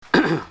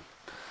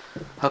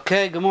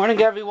Okay, good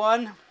morning,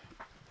 everyone.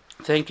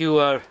 Thank you,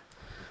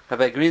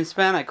 Rabbi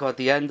Greenspan. I caught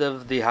the end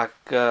of the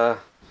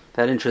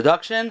that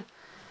introduction.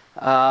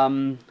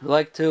 I'd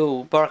like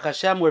to, Baruch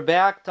Hashem, we're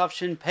back.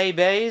 Tafshin Pei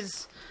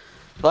Beis,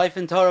 Life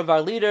and Torah of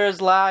Our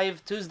Leaders,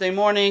 live Tuesday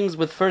mornings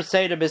with First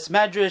Seder Bis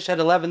Medrash at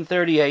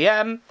 11:30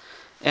 a.m.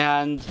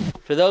 And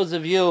for those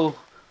of you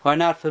who are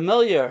not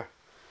familiar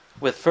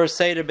with First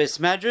Seder Bis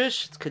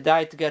Medrash, it's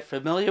kedai to get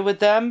familiar with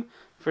them.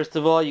 First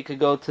of all, you could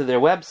go to their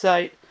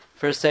website,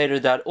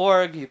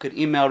 firstseder.org. You could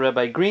email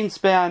Rabbi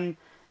Greenspan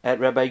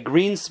at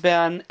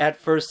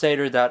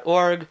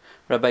rabbigreenspan@firstseder.org.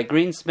 Rabbi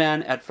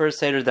Greenspan at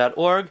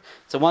firstseder.org.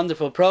 It's a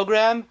wonderful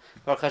program.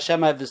 Baruch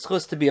Hashem, I have the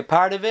schus to be a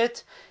part of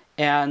it.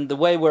 And the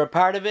way we're a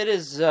part of it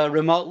is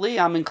remotely.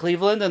 I'm in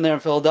Cleveland and they're in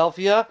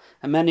Philadelphia.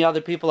 And many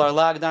other people are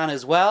logged on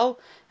as well.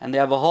 And they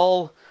have a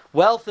whole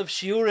wealth of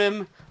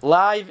shiurim,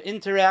 live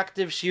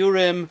interactive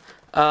shiurim,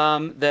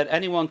 that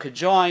anyone could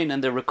join,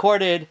 and they're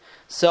recorded.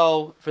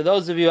 So for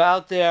those of you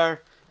out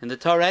there in the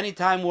Torah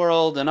Anytime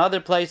world and other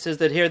places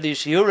that hear these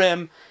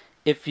shiurim,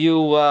 if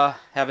you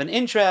have an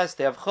interest,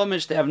 they have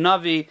Chumash, they have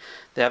Navi,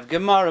 they have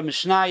Gemara,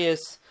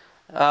 Mishnayos,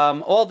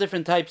 all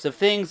different types of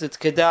things. It's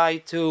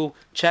kedai to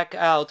check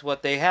out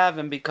what they have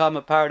and become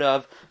a part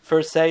of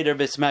First Seder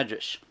Bis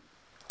Medrash.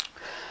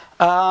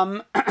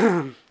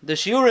 The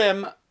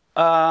shiurim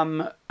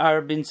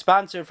are being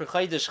sponsored for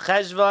Chodesh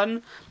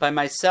Cheshvan by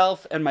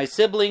myself and my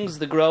siblings,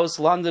 the Gross,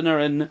 Londoner,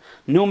 and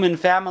Newman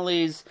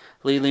families,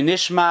 Lili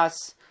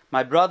Nishmas,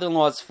 my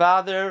brother-in-law's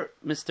father,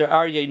 Mr.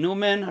 Aryeh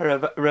Newman,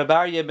 Reb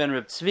Aryeh ben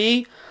Reb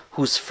Tzvi,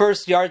 whose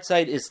first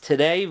yahrzeit is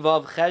today,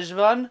 Vav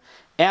Cheshvan,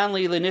 and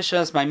Lili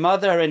Nishmas, my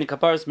mother, Hareni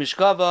Kaparas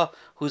Mishkava,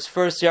 whose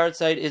first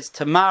yahrzeit is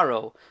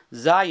tomorrow,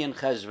 Zayin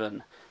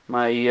Cheshvan.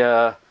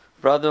 My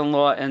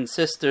brother-in-law and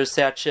sister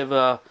sat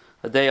Shiva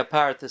a day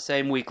apart the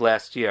same week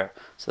last year.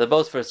 So they're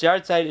both first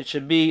yahrzeit. It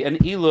should be an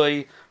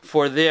Eloi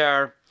for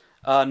their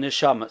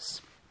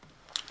neshamas.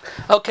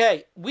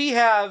 Okay, we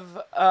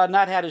have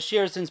not had a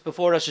shir since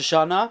before Rosh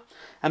Hashanah.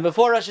 And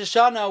before Rosh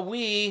Hashanah,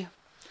 we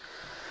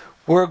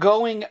were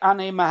going on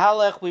a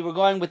mahalech. We were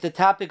going with the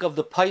topic of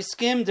the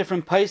paiskim,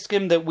 different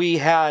paiskim that we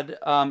had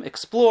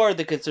explored,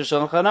 the Kitzur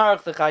Shulchan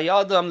Aruch, the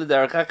Chayei Adam, the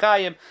Derech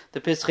HaChaim,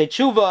 the Pischei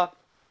Tshuva,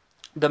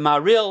 the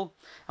Maril.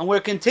 And we're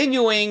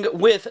continuing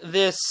with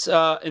this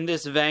in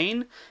this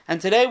vein.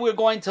 And today we're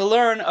going to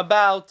learn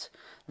about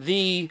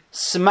the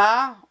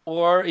Sma,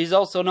 or is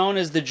also known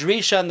as the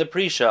Drisha and the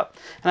Prisha.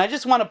 And I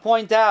just want to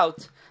point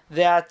out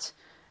that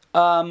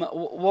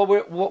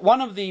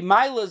one of the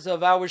milas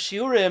of our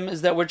shiurim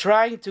is that we're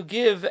trying to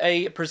give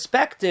a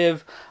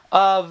perspective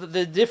of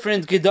the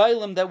different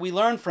gedolim that we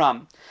learn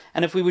from.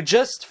 And if we would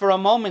just for a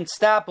moment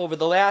stop over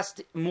the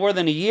last more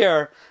than a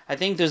year, I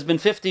think there's been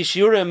 50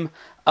 shiurim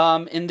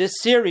in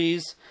this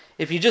series.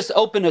 If you just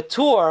open a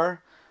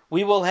tour,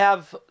 we will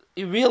have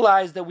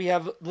realized that we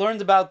have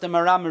learned about the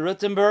Maram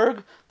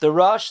Rutenberg, the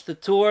Rosh, the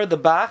Tur, the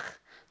Bach.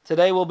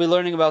 Today we'll be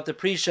learning about the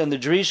Prisha and the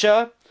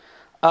Drisha.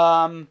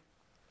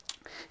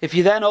 If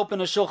you then open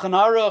a Shulchan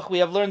Aruch, we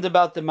have learned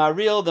about the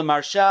Maril, the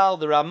Marshal,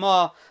 the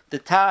Ramah, the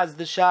Taz,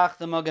 the Shach,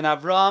 the Magen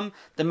Avram,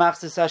 the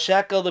Machzis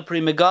HaShekel, the Pri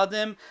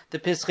Megadim, the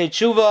Pischei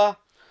Tshuva.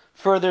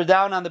 Further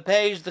down on the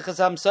page, the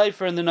Chasam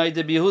Sofer and the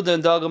Noida Yehuda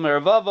and Dagam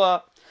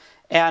Eravava.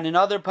 And in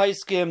other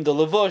paiskim, the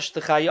Levush,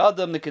 the Chayei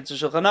Adam, the Kitzur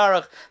Shulchan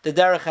Aruch, the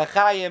Derech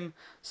HaChaim.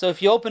 So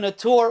if you open a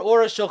Tur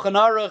or a Shulchan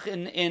Aruch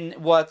in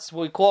what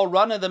we call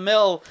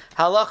run-of-the-mill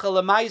Halacha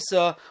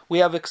L'maisa, we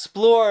have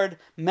explored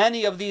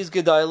many of these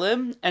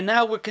Gedolim, and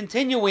now we're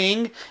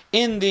continuing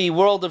in the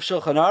world of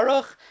Shulchan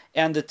Aruch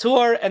and the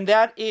Tur, and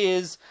that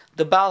is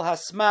the Baal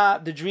Hasma,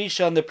 the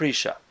Drisha, and the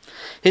Prisha.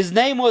 His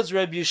name was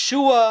Reb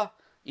Yeshua,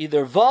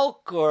 either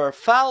Volk or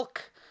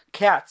Falk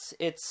Katz.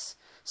 It's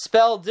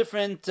spelled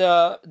different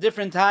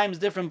times,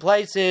 different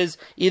places,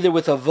 either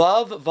with a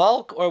Vav,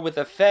 Volk, or with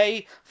a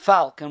Fei,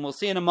 Falk. And we'll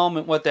see in a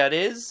moment what that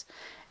is.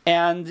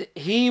 And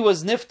he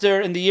was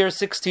Nifter in the year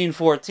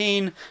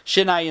 1614,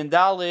 Shinai and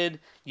Dalid,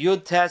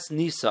 Yud Tes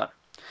Nisan.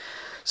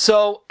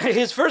 So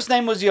his first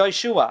name was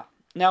Yeshua.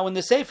 Now in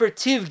the Sefer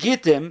Tiv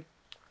Gittim,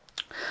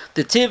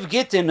 the Tiv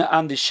Gittim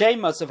on the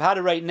Shemas of how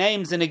to write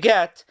names in a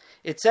get,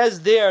 it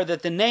says there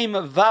that the name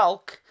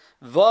Valk,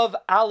 Vav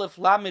Aleph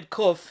Lamed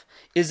Kuf,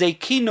 is a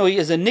kinoi,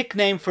 is a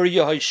nickname for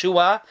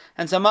Yehoshua,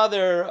 and some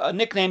other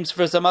nicknames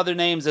for some other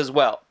names as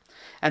well.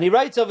 And he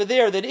writes over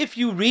there that if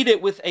you read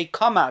it with a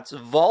kamatz,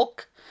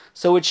 Volk,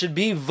 so it should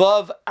be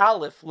Vav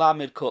Aleph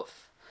Lamed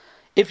Kuf.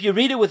 If you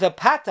read it with a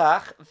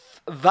patach,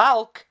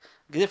 Valk,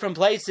 different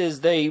places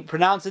they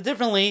pronounce it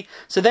differently,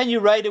 so then you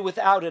write it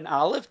without an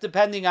aleph,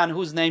 depending on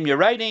whose name you're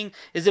writing,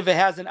 is if it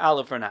has an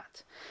aleph or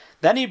not.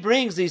 Then he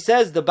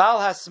says, the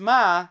Baal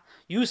Hasma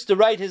used to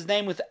write his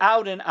name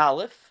without an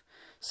aleph.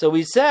 So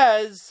he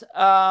says,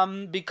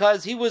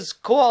 because he was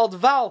called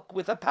Valk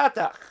with a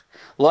patach.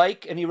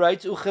 And he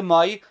writes,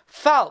 Uchemai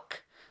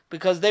Falk,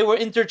 because they were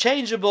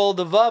interchangeable,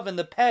 the Vav and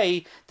the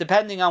Pei,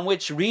 depending on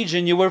which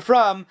region you were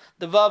from,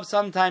 the Vav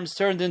sometimes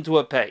turned into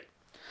a Pei.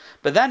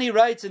 But then he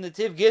writes in the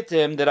Tiv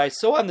Gittim that I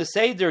saw on the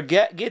Seder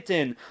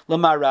Gittin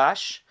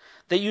L'Marash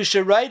that you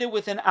should write it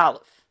with an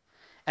aleph.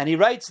 And he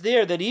writes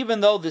there that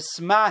even though the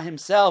Sma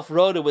himself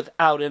wrote it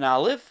without an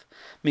aleph,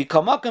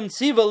 mikamakam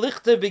tziva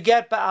lichte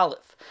beget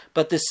ba'aleph.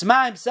 But the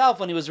Sma himself,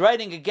 when he was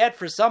writing a get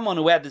for someone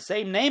who had the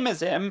same name as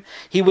him,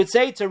 he would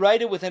say to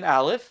write it with an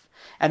aleph.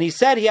 And he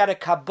said he had a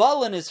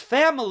Kabbalah in his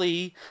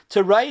family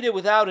to write it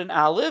without an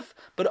aleph,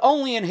 but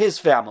only in his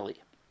family.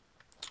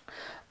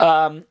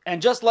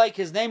 And just like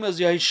his name was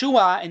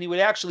Yeshua, and he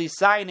would actually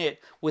sign it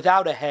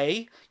without a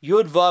hey,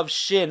 Yud Vav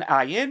Shin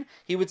Ayin,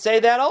 he would say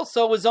that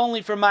also was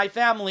only for my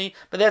family,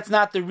 but that's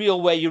not the real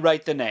way you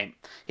write the name.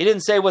 He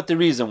didn't say what the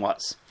reason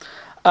was.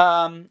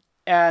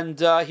 And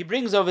he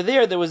brings over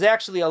there was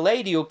actually a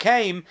lady who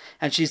came,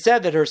 and she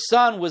said that her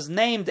son was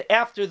named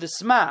after the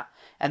Sma.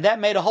 And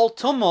that made a whole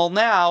tumult.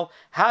 Now,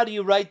 how do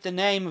you write the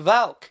name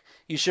Valk?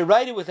 You should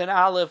write it with an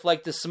aleph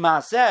like the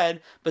Sma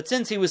said, but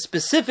since he was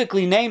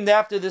specifically named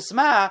after the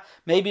Sma,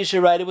 maybe you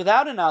should write it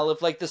without an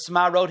aleph like the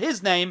Sma wrote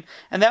his name,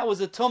 and that was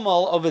a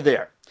tumult over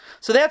there.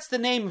 So that's the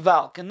name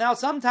Valk. And now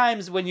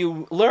sometimes when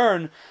you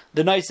learn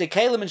the Noise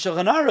Kalim and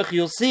Shulchan Aruch,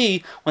 you'll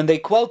see when they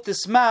quote the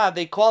Sma,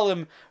 they call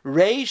him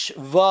Reish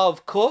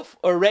Vav Kuf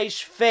or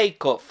Reish Fei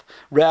Kuf,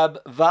 Reb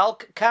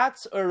Valk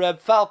Katz or Reb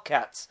Falk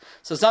Katz.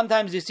 So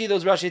sometimes you see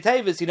those Rashi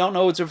Tevis, you don't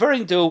know what it's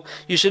referring to.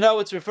 You should know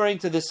it's referring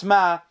to the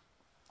Sma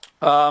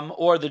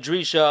or the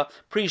Drisha,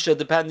 Prisha,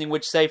 depending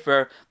which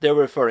sefer they're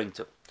referring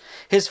to.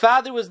 His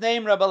father was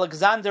named Rabbi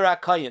Alexander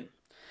Akayan.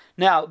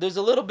 Now, there's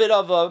a little bit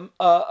of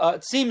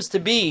it seems to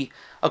be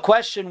a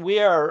question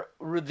where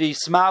the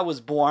Sma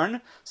was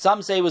born.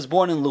 Some say he was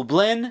born in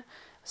Lublin.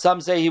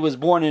 Some say he was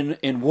born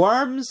in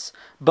Worms.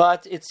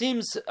 But it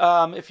seems,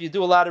 if you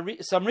do a lot of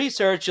some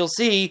research, you'll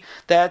see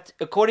that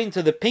according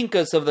to the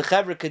Pinkas of the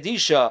Chevra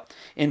Kadisha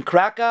in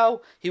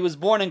Krakow, he was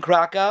born in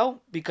Krakow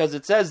because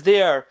it says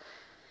there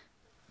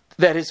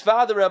that his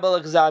father, Rebbe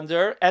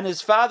Alexander, and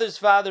his father's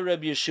father,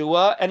 Rebbe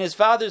Yeshua, and his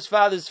father's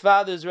father's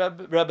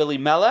Rebbe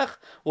Elimelech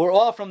were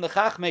all from the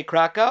Chachmei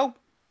Krakow.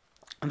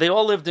 They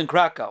all lived in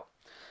Krakow.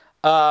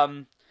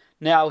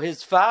 Now,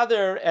 his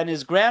father and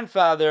his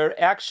grandfather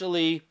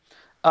actually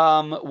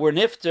were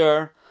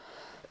nifter.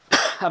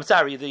 I'm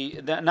sorry,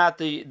 not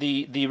the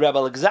Rebbe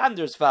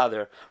Alexander's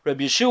father,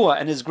 Rebbe Yeshua,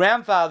 and his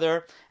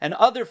grandfather and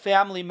other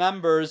family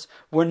members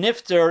were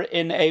nifter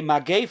in a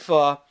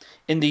Magefa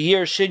in the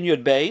year Shin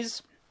Yud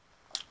Beis.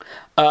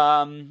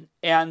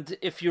 And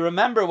if you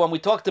remember when we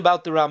talked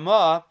about the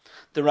Ramah,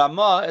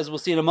 as we'll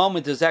see in a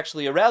moment, is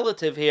actually a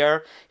relative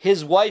here.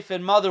 His wife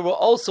and mother were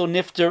also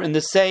nifter in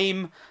the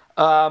same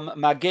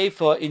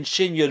Magefa in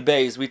Shin Yud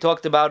Beis. We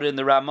talked about it in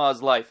the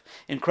Ramah's life.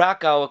 In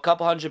Krakow, a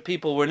couple hundred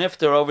people were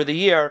nifter over the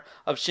year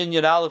of Shin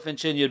Yud Aleph and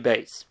Shin Yud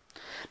Beis.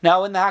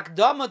 Now, in the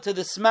Hakdama to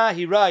the Sma,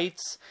 he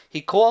writes,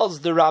 he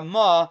calls the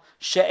Ramah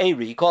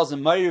She'eri. He calls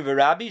him Meir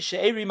V'Rabbi,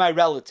 She'eri, my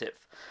relative.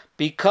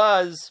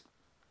 Because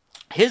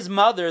his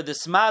mother, the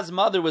Sma's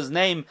mother, was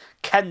named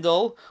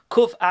Kendall,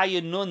 Kuf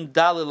Ayin Nun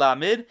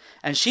Dalilamid,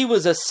 and she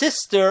was a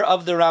sister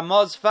of the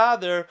Ramah's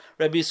father,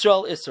 Rabbi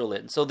Yisrael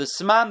Isserlin. So the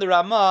Sma and the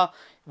Ramah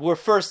were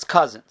first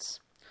cousins.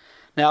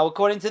 Now,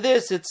 according to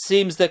this, it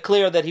seems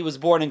clear that he was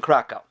born in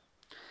Krakow.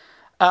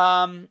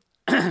 Now,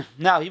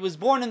 he was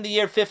born in the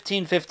year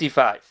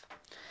 1555.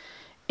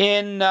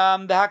 In the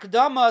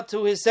Hakdama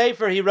to his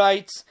Sefer, he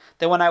writes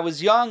that when I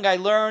was young, I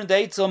learned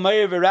Eitzel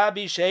Meir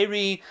V'Rabbi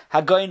She'eri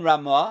Hagoyin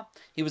Ramah.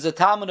 He was a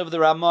Talmud of the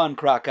Ramah in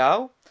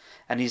Krakow.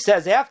 And he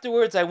says,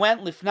 afterwards I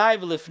went Lifnai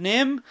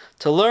V'Lifnim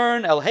to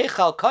learn El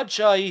Heichal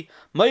Kodshai,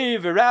 Meir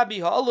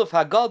V'Rabbi Ha'oluf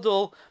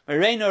Hagadol,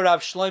 Mereino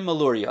Rav Shlomo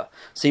Luria.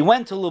 So he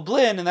went to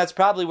Lublin, and that's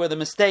probably where the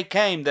mistake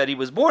came, that he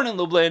was born in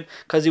Lublin,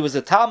 because he was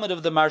a Talmud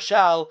of the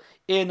Marshal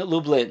in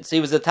Lublin. So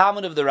he was a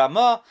Talmud of the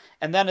Ramah,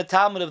 and then a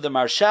Talmud of the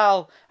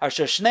Marshal.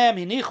 Asher Shneim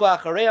Hinichu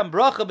Achareim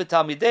Bracha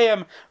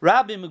B'Talmideim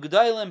Rabbi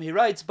Mugdalim. He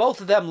writes, both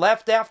of them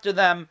left after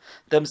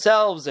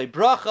themselves a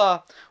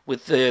bracha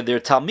with their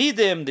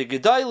Talmidim, the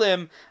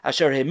Gedolim,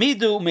 Asher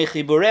Hemidu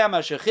Mechiburem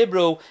Asher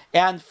Chibru,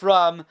 and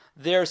from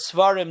their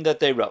Svarim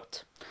that they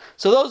wrote.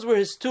 So those were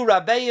his two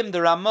Rabbeim,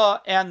 the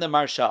Ramah and the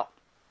Marshal.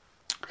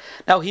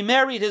 Now he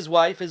married his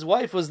wife. His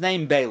wife was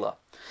named Bela.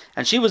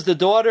 And she was the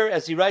daughter,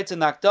 as he writes in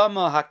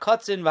Akdama,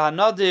 Hakotzin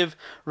v'hanadiv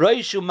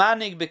roishu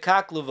manig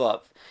b'kak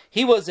levav.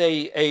 He was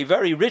a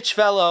very rich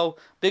fellow,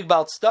 big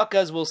baltztak,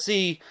 as we'll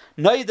see,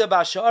 Noida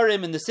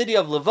Basharim in the city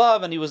of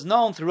Lvav, and he was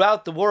known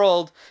throughout the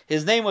world.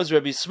 His name was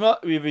Rabbi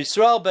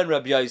Yisrael ben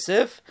Rabbi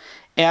Yosef,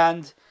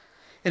 and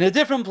in a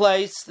different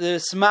place, the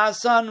Sma's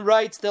son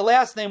writes, the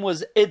last name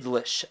was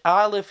Idlish,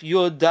 Aleph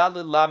Yud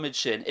Daled Lamed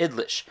Shin,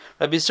 Idlish,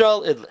 Rabbi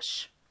Yisrael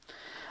Idlish.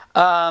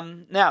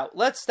 Now,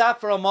 let's stop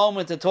for a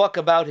moment and talk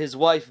about his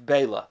wife,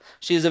 Bela.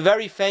 She is a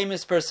very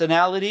famous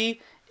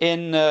personality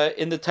in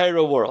the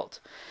Torah world.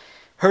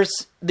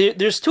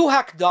 There's two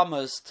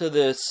Hakdamas to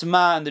the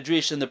Sma and the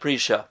Drish and the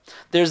Prisha.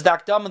 There's the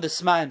Hakdama the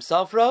Sma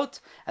himself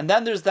wrote, and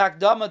then there's the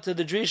Hakdama to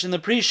the Drish and the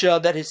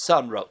Prisha that his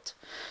son wrote.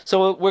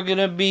 So we're going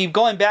to be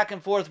going back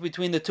and forth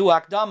between the two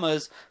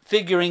Hakdamas,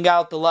 figuring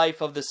out the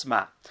life of the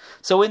Sma.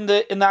 So in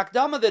the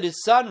Hakdama that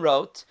his son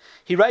wrote,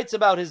 he writes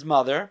about his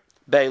mother,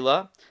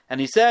 Bela, and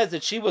he says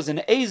that she was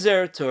an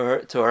ezer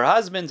to her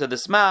husband, to the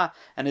Sma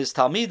and his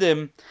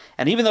Talmidim,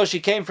 and even though she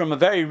came from a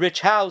very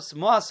rich house,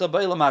 Moasa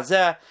b'Olam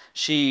Hazeh,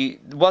 she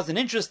wasn't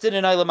interested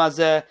in Olam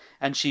Hazeh,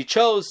 and she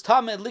chose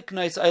Tamid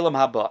Liknois Olam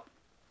Haba.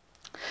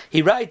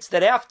 He writes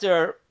that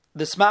after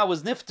the Sma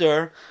was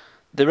nifter,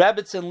 the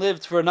Rebbetzin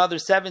lived for another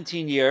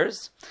 17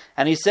 years,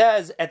 and he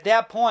says at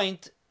that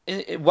point,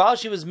 while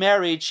she was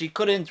married, she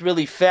couldn't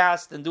really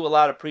fast and do a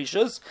lot of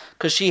prishus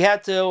because she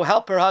had to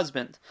help her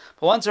husband.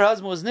 But once her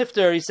husband was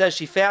nifter, he says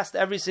she fasted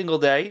every single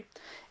day,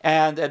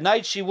 and at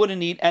night she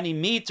wouldn't eat any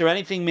meat or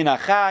anything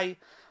minachai,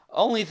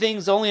 only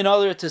in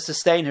order to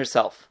sustain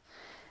herself.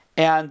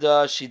 And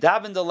she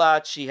davened a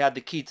lot. She had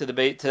the key to the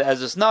Beit to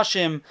Ezras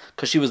Nashim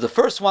because she was the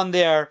first one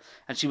there,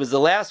 and she was the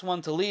last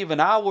one to leave an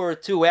hour or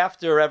two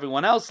after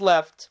everyone else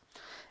left.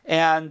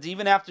 And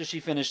even after she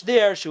finished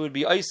there, she would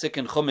be Isaac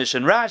and Chumash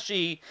and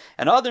Rashi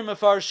and other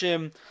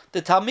Mefarshim.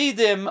 The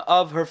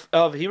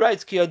Talmidim he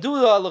writes, Ki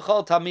Adula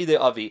L'chol Talmidei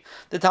Avi.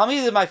 The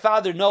Talmidim, my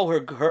father, know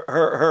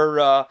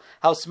her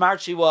how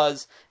smart she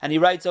was. And he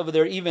writes over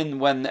there, even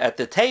when at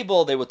the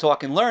table they would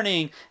talk and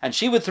learning, and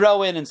she would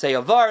throw in and say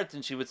Avart,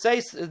 and she would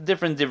say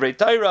different Divrei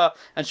Torah,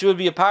 and she would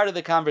be a part of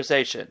the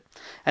conversation.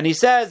 And he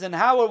says, and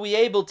how are we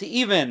able to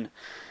even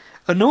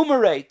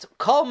enumerate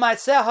Kol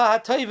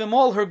Ma'aseha HaTovim,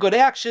 all her good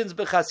actions,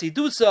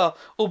 b'chasidusa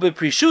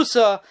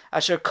u'b'prishusa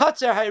asher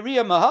katzer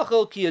hayriya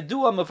mahachol ki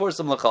yadua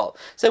meforsam l'chol.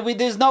 So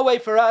there's no way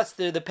for us.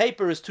 The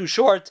paper is too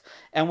short,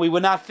 and we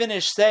would not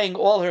finish saying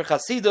all her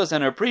chasidus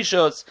and her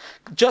prishos.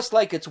 Just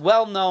like it's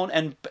well known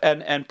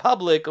and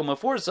public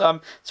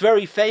u'meforsam, it's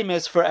very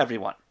famous for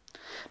everyone.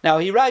 Now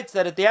he writes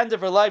that at the end of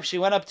her life she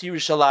went up to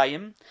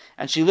Yerushalayim,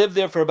 and she lived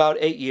there for about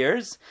 8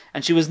 years,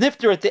 and she was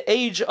nifter at the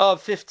age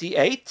of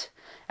 58.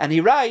 And he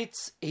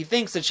writes, he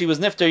thinks that she was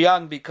nifter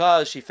young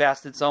because she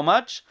fasted so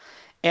much,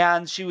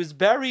 and she was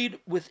buried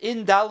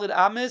within Daled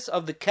Amis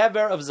of the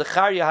kever of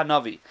Zechariah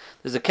Hanavi.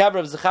 There's a kever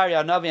of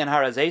Zechariah Hanavi and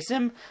Har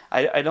HaZeisim.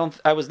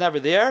 I was never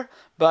there,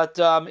 but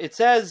it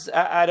says,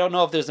 I don't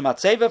know if there's a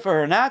matzeva for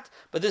her or not,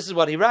 but this is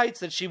what he writes,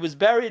 that she was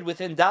buried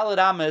within Daled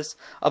Amis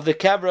of the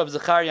kever of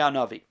Zechariah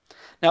Hanavi.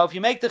 Now, if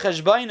you make the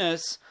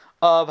cheshbonus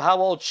of how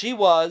old she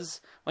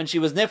was when she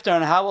was nifter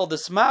and how old the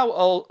Sma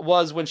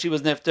was when she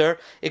was nifter,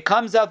 it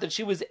comes out that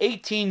she was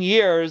 18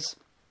 years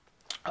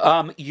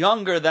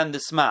younger than the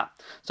Sma.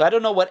 So I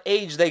don't know what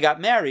age they got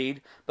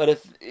married,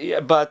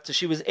 but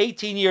she was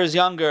 18 years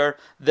younger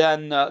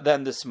than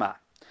the Sma.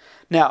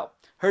 Now,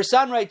 her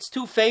son writes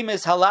 2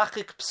 famous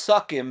halachic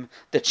psukim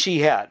that she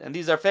had, and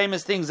these are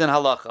famous things in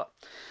halacha.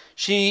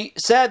 She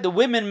said the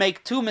women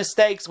make 2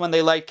 mistakes when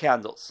they light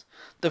candles.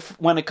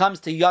 When it comes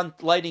to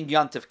lighting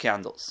Yontif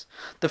candles.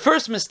 The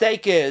first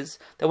mistake is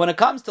that when it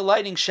comes to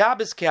lighting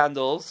Shabbos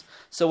candles,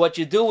 so what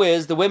you do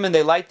is the women,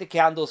 they light the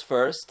candles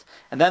first,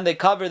 and then they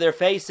cover their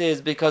faces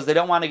because they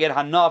don't want to get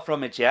hana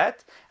from it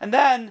yet, and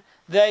then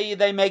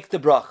they make the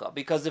bracha,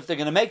 because if they're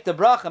going to make the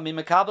bracha,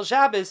 Mimekabel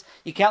Shabbos,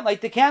 you can't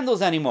light the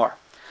candles anymore.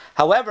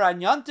 However, on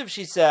Yontif,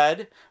 she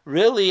said,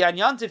 really, on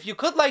Yontif, you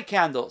could light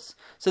candles.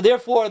 So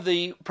therefore,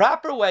 the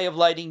proper way of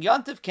lighting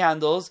Yontif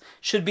candles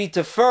should be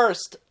to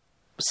first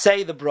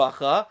say the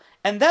bracha,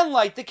 and then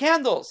light the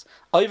candles.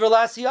 Oiver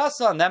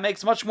Lasiyasan, that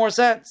makes much more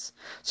sense.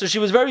 So she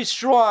was very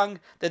strong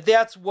that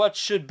that's what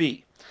should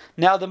be.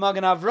 Now the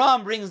Magen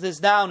Avram brings this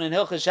down in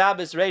Hilchos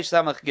Shabbos Reish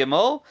Samach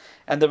Gimel,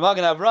 and the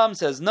Magen Avram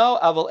says, no,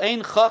 Aval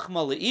Ein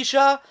Chachma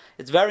Leisha.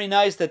 It's very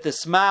nice that the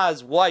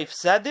Sma's wife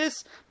said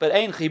this, but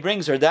he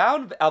brings her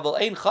down,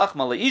 Aval Ein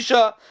Chachma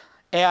Leisha,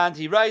 and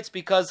he writes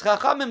because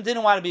Chachamim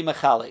didn't want to be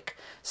mechalik.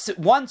 So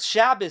once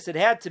Shabbos, it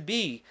had to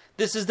be,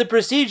 this is the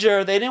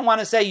procedure. They didn't want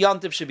to say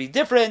Yontif should be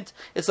different.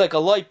 It's like a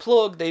loy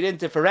plug. They didn't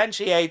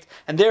differentiate,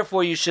 and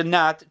therefore you should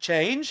not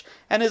change.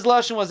 And his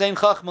lashon was Ein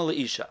Chachma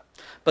Leisha.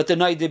 But the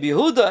Noda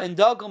B'Yehuda in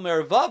Dagel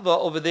Mervava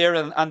over there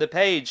on the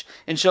page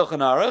in Shulchan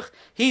Aruch,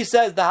 he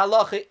says the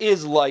halacha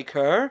is like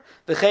her.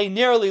 V'chei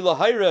nearly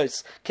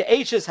lahayros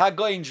ke'eshes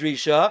hagoyin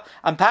drisha.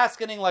 I'm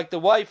paskening like the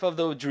wife of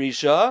the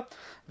drisha.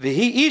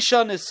 V'hi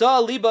isha nisa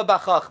liba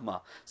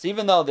b'chachma. So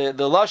even though the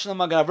lashon of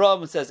Magen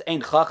Avraham says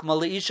Ein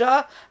Chachma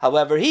Leisha,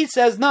 however he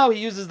says no. He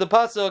uses the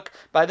pasuk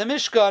by the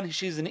Mishkan.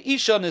 She's an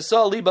isha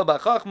nisa liba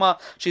b'chachma.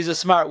 She's a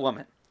smart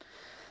woman.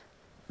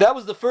 That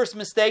was the first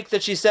mistake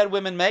that she said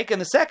women make. And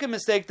the second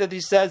mistake that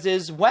he says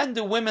is, when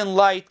do women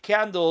light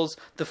candles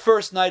the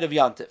first night of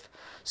Yontif?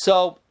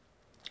 So,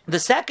 the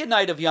second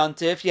night of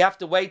Yontif, you have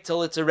to wait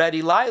till it's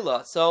already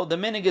Laila. So, the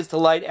minig is to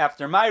light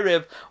after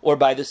Ma'ariv or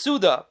by the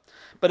Suda.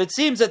 But it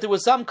seems that there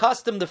was some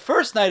custom the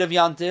first night of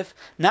Yontif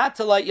not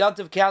to light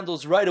Yontif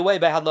candles right away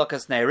by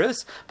Hadlakas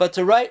Neiros, but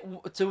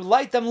to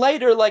light them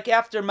later, like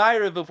after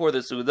Ma'ariv before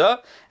the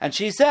Suda. And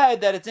she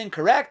said that it's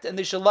incorrect and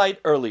they should light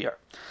earlier.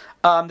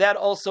 That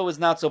also is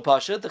not so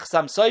pashut. The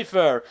Chassam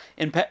Sofer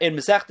in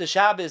Masechta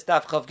Shabbos,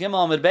 Daf Chav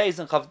Gimel Amud Beis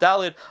and Chav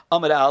Dalid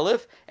Amud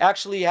Aleph,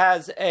 actually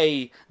has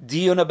a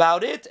diyun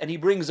about it, and he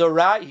brings a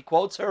rai. He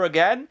quotes her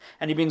again,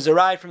 and he brings a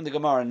rai from the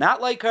Gemara,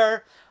 not like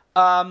her.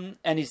 And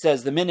he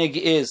says the minig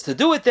is to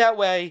do it that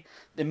way.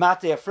 The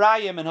Mate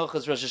Ephraim and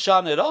Hilchos Rosh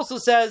Hashanah, it also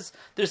says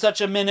there's such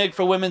a minig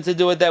for women to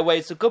do it that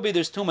way. So it could be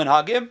there's two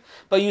minhagim.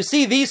 But you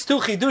see these two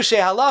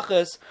chidushei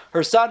halachas,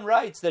 her son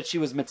writes that she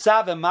was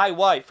mitzaveh, my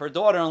wife, her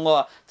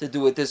daughter-in-law, to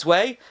do it this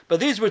way. But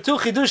these were two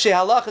chidushei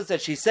halachas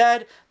that she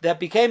said that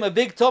became a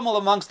big tumult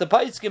amongst the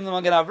Paiskim, the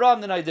Magen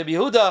Avram, the Noda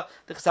B'Yehuda,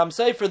 the Chassam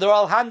Sofer. They're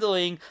all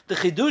handling the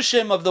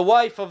chidushim of the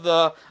wife of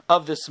the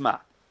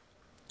Sma.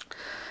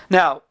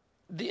 Now,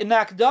 in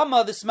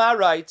Akdama, the Sma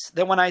writes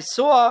that when I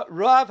saw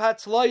Rav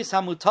Hatzlois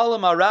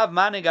Hamutalim Rav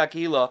Manig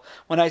Akila,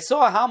 when I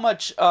saw how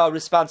much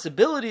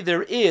responsibility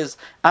there is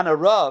on a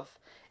Rav,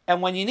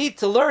 and when you need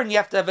to learn, you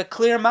have to have a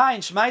clear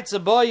mind.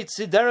 Shmaitza boy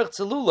tziderech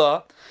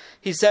tzalula.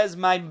 He says,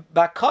 my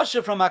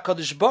bakasha from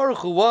HaKadosh Baruch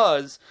Hu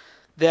was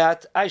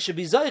that I should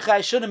be zoicha,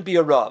 I shouldn't be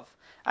a Rav.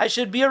 I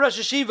should be a Rosh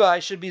Hashiva, I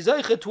should be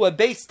zoicha to a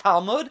base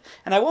Talmud,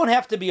 and I won't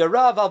have to be a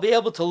Rav, I'll be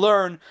able to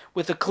learn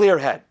with a clear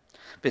head.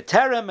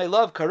 B'terem I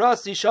love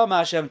karasi shama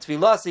Hashem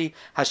tfilasi.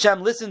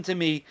 Hashem listened to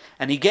me,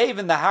 and He gave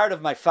in the heart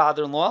of my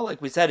father-in-law.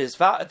 Like we said, his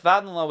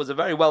father-in-law was a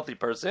very wealthy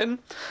person.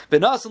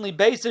 B'nasanli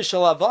basis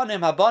shalavanim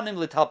habanim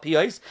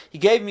litalpiyos. He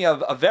gave me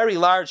a very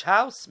large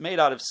house made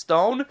out of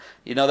stone.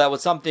 You know, that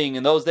was something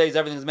in those days.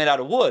 Everything's made out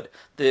of wood.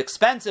 The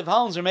expensive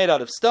homes were made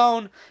out of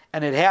stone,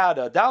 and it had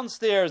a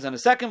downstairs and a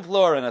second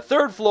floor and a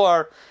third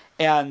floor.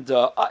 And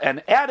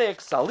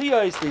attics,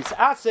 aliyos, these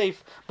asif,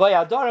 by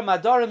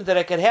adarim, that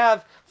I could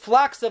have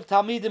flocks of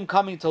talmidim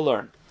coming to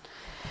learn.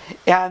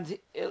 And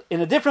in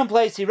a different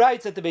place, he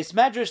writes at the Beis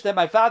Medrash that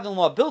my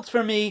father-in-law built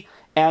for me,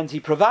 and he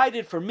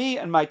provided for me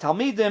and my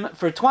talmidim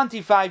for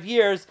 25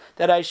 years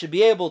that I should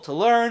be able to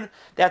learn.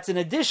 That's in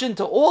addition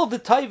to all the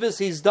taivas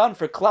he's done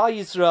for Klal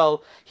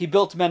Yisrael. He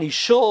built many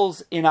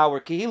shuls in our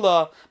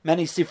kehillah,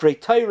 many sifrei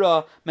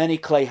Torah, many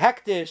klei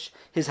hektish.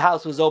 His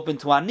house was open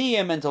to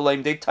aniyim and to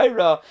lemdei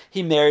Torah.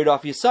 He married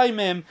off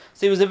Yisaimim.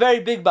 So he was a very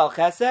big Bal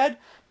Chesed.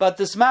 But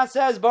the Sma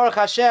says, Baruch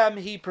Hashem,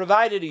 he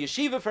provided a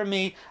yeshiva for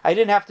me. I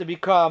didn't have to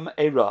become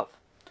a Rav.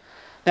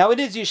 Now in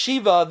his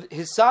yeshiva,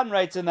 his son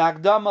writes in the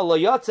Akdama, Lo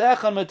yotze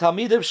echad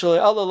metalmidim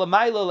shelo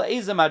l'mayla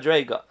le'ezeh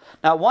madrega.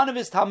 Now one of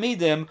his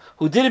talmidim,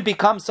 who didn't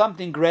become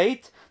something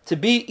great, to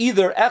be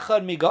either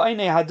echad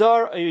miga'inei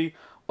hadar,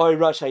 or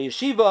Rosh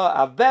HaYeshiva,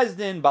 Av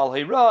Bezdin, Bal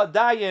Hira,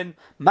 Dayan,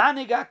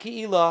 Manig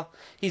HaKe'ilah.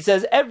 He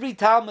says every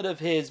talmid of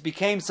his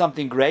became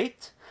something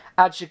great.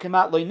 His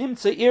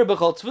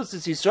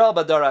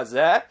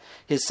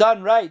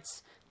son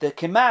writes that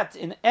Kemat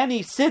in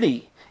any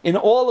city, in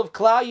all of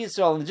Klal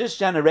Yisrael in this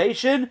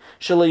generation,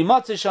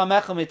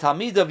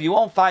 you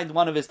won't find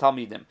one of his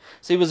Talmidim.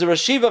 So he was a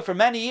Rashiva for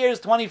many years,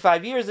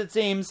 25 years it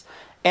seems,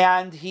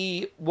 and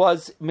he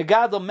was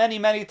Megadol many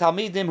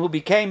Talmidim who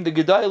became the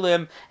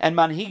Gedolim and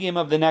Manhigim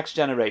of the next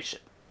generation.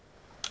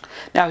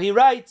 Now he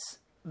writes,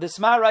 the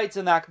Sma writes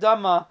in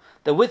Akdama,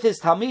 that with his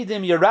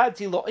Talmidim,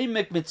 Yerati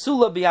lo'imek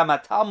mitzula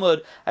b'Yam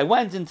Talmud, I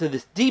went into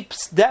the deep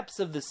depths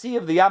of the sea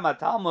of the Yam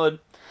Talmud,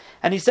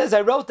 and he says,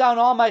 I wrote down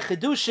all my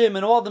Chidushim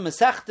and all the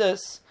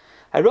Masechtas.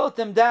 I wrote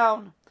them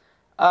down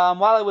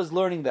while I was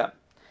learning them.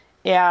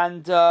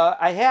 And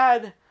I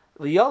had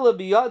V'yola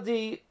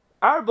b'yodi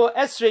Arbo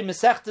Esrei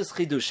Masechtas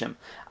Chidushim.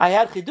 I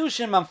had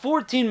Chidushim on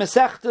 14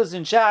 Masechtas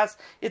in Shas.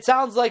 It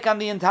sounds like on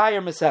the entire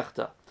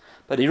Masechta.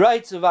 But he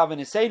writes,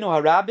 Uvavenisenu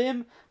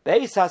harabim, but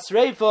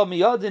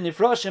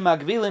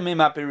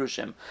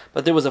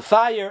there was a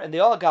fire, and they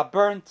all got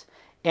burnt,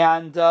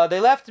 and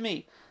they left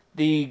me.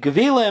 The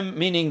Gevilim,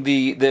 meaning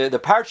the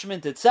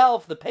parchment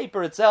itself, the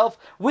paper itself,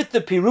 with the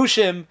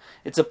Pirushim,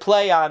 it's a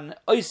play on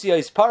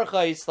Oisios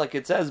Parchais, like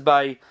it says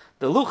by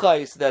the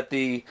Luchais, that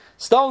the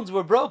stones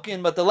were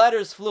broken, but the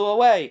letters flew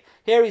away.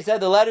 Here he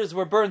said the letters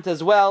were burnt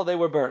as well, they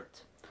were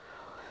burnt.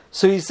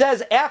 So he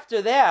says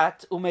after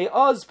that, he took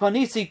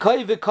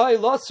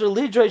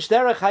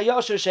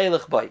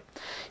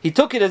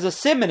it as a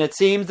siman, it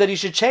seems, that he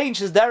should change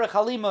his derech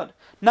halimud,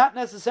 not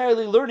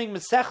necessarily learning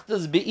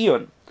mesechtas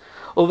be'iyun.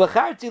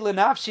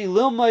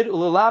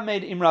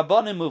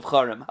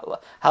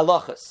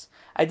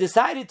 I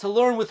decided to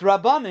learn with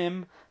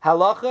rabbanim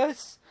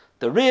halachas,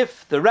 the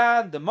Rif, the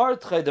Ran, the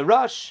Mordechai, the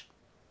Rosh,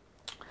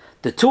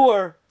 the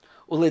Tur,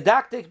 and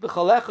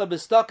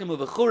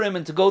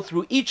to go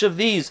through each of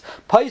these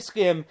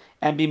paiskim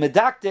and be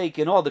medaktek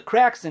in all the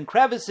cracks and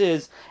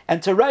crevices,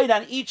 and to write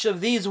on each of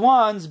these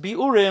ones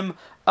biurim,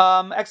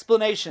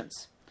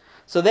 explanations.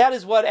 So that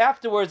is what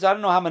afterwards, I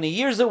don't know how many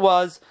years it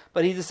was,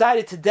 but he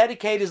decided to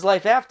dedicate his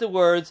life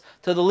afterwards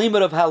to the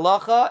limud of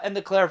halacha and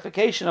the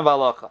clarification of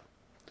halacha.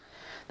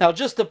 Now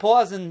just to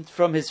pause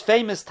from his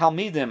famous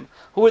Talmidim,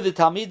 who were the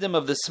Talmidim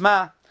of the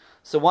Sma,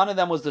 so one of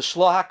them was the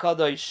Shloh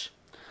HaKadosh.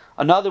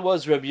 Another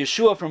was Reb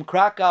Yeshua from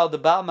Krakow, the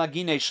Baal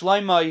Magine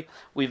Shloimeh.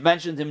 We've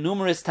mentioned him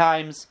numerous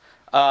times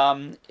in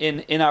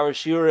our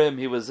shiurim.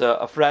 He was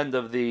a friend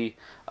of the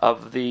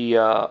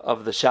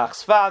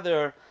Shach's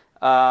father.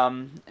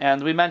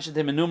 and we mentioned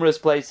him in numerous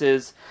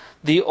places.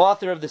 The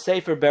author of the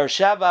Sefer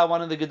Beersheva,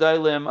 one of the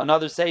Gedolim,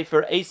 another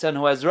Sefer, Eisan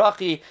Hu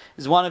Ezrachi,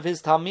 is one of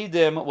his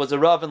Talmidim, was a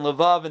Rav in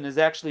Lvov, and is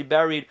actually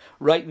buried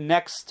right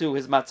next to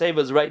his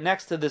Matzevas, right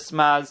next to the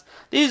Smaz.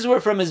 These were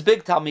from his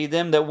big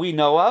Talmidim that we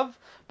know of,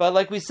 but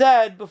like we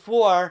said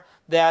before,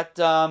 that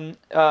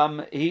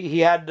he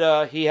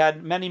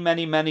had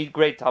many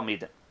great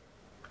Talmidim.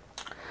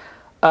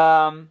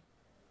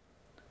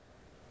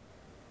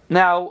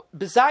 Now,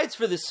 besides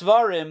for the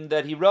Svarim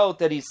that he wrote,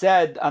 that he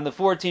said on the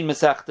 14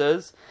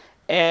 Masechtas,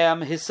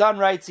 his son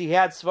writes he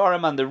had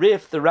Svarim on the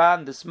Rif, the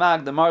Ran, the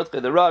Smag, the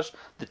Martche, the Rosh,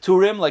 the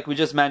Turim, like we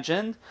just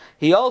mentioned.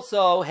 He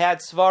also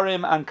had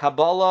Svarim on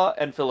Kabbalah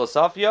and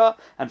Philosophia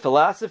and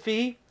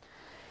philosophy.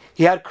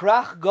 He had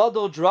Krach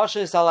Godol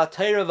Drashas al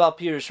Torah val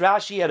Pirush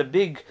Rashi. He had a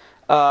big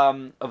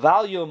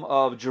volume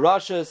of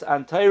Drashas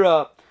on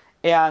Torah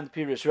and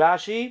Pirush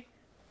Rashi.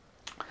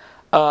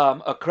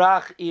 A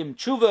Krach im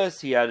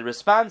Chuvas, he had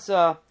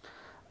Responsa.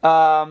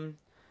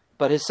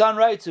 But his son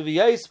writes, while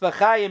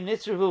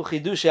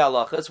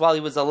he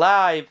was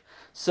alive,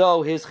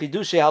 so his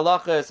Chidushe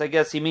Halachas, I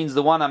guess he means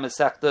the one on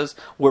Masechtas,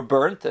 were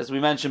burnt, as we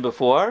mentioned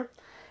before.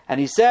 And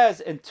he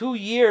says, in 2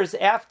 years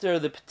after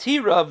the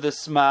Petira of the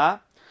Sma,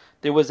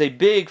 there was a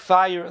big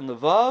fire in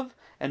Lvov,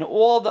 and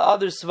all the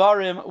other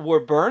Svarim were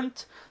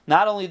burnt.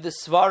 Not only the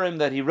Svarim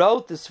that he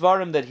wrote, the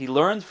Svarim that he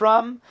learned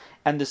from,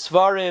 and the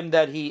Svarim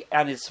that he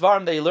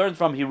learned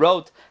from, he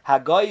wrote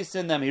Haggais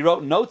in them, he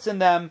wrote notes in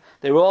them,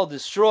 they were all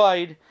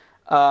destroyed.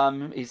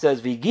 He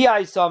says,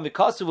 "V'giaisam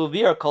v'kasu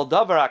v'vir kol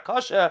davar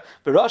akasha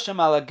v'rosham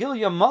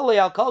alagilyam malei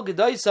al kol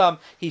gedaisam."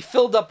 He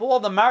filled up all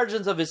the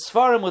margins of his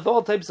Svarim with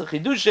all types of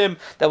chidushim.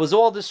 That was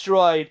all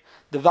destroyed.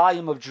 The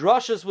volume of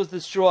Drashas was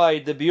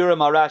destroyed. The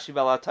Biurim al Rashi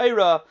val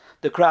Atayra,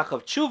 the Krach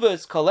of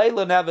Chuvas,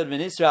 Koleila Nevad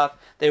v'Nisraf,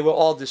 they were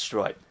all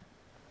destroyed.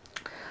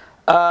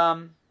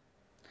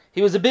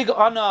 He was a big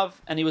anav,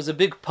 and he was a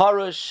big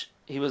parush.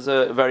 He was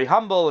a very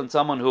humble and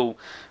someone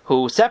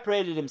who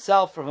separated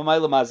himself from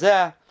Hamayla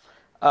Mazeh.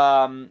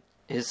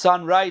 His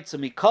son writes,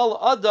 "Mikol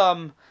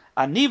Adam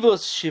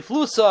Anivus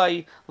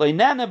Shiflusai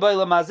Leinane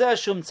Bailamazeh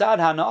Shum Tzad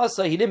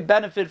Hanaasa." He didn't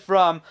benefit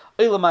from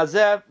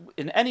Ilamazeh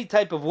in any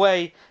type of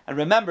way. And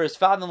remember, his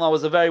father-in-law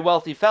was a very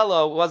wealthy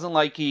fellow. It wasn't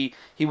like he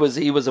was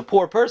a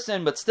poor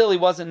person, but still he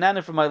wasn't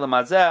nana from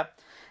Ilamazeh.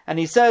 And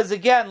he says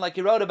again, like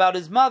he wrote about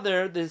his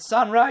mother, the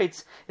son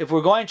writes, if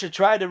we're going to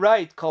try to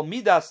write, Kol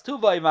midas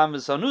tuvai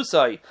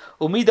mamesonusai,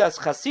 umidas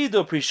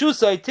chasido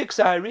prishusai,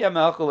 tiksa hariya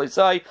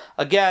me'achalisai.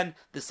 Again,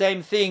 the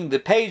same thing, the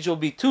page will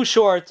be too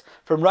short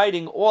from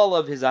writing all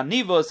of his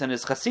anivos and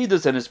his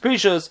chasidus and his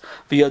prishus.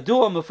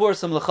 V'yadua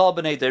mefursam l'chal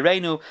b'nei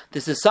dereinu.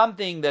 This is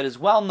something that is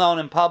well known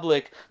in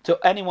public to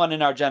anyone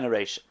in our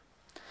generation.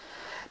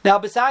 Now,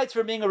 besides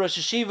for being a Rosh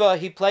Hashiva,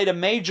 he played a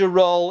major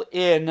role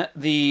in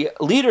the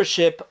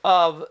leadership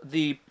of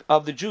the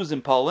Jews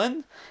in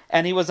Poland,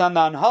 and he was on the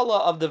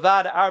Anhala of the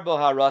Vad Arba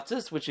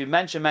Haratzis, which we've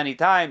mentioned many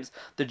times,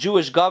 the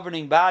Jewish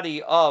governing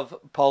body of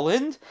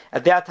Poland.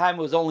 At that time,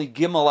 it was only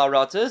Gimel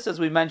Haratzis, as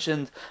we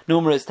mentioned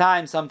numerous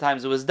times.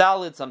 Sometimes it was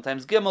Dalit,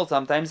 sometimes Gimel,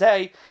 sometimes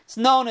Hey. It's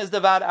known as the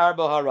Vad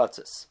Arba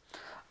Haratzis.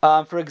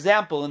 For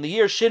example, in the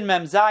year Shin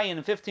Mem Zayin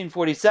in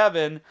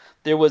 1547,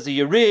 there was a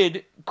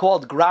Yerid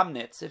called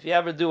Gramnitz. If you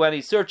ever do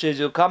any searches,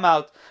 you'll come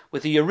out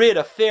with a Yerid,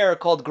 a fair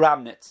called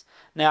Gramnitz.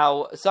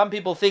 Now, some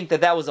people think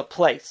that was a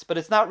place, but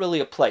it's not really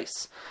a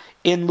place.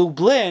 In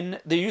Lublin,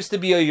 there used to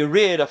be a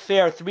Yerid, a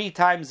fair 3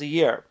 times a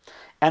year.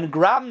 And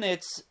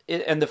Gramnitz,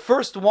 and the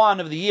first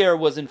one of the year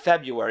was in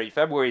February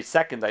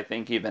 2nd, I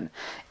think even.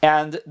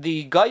 And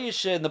the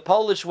Goyish, in the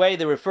Polish way,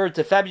 they referred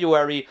to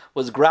February,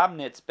 was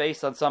Gramnitz,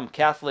 based on some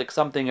Catholic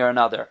something or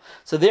another.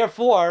 So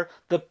therefore,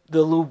 the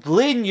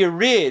Lublin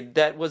Yerid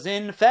that was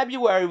in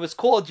February was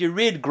called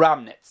Yerid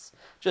Gramnitz.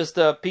 Just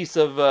a piece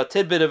of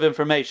tidbit of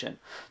information.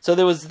 So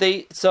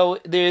the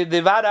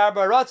Vad Arba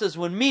Haratzis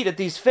would meet at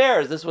these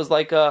fairs. This was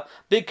like a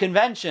big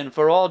convention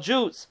for all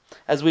Jews,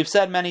 as we've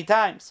said many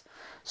times.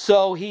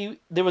 So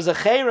there was a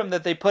cherem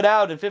that they put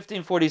out in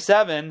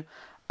 1547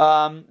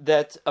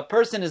 that a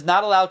person is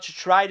not allowed to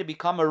try to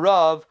become a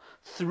Rav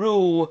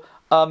through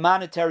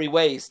monetary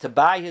ways, to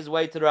buy his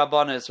way to the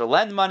Rabbanus or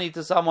lend money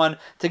to someone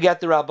to get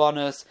the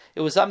Rabbanus.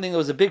 It was something that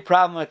was a big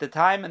problem at the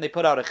time, and they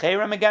put out a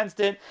cherem against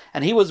it,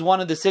 and he was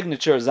one of the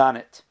signatures on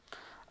it.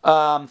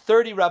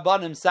 30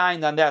 Rabbanim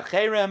signed on that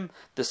cherem,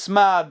 the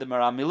Smad, the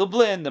Marami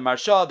Lublin, the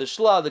Marsha, the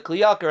Shla, the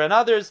Kliyakar, and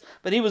others,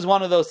 but he was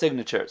one of those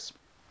signatures.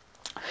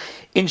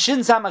 In Shin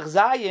Samach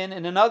Zayin,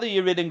 in another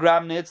Yerid in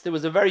Gramnitz, there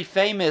was a very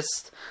famous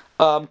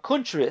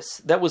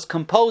kuntris that was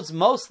composed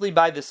mostly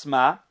by the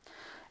Sma,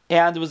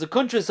 and it was a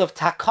kuntris of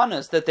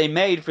takanas that they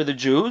made for the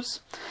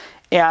Jews,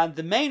 and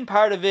the main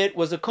part of it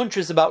was a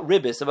kuntris about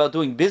ribis, about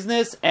doing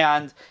business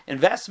and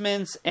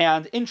investments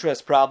and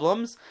interest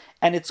problems,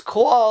 and it's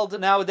called,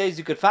 nowadays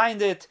you could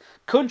find it,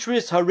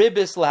 Kuntris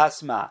HaRibis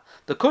LaHasma,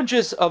 the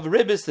kuntris of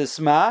Ribis the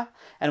Sma.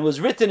 and it was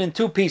written in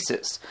two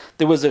pieces.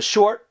 There was a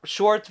short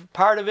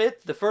part of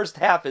it. The first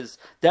half is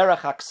Derech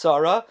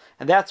HaKsara,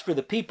 and that's for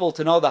the people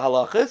to know the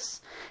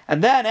halachas.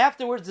 And then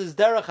afterwards is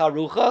Derech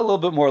HaRucha, a little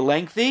bit more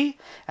lengthy.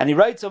 And he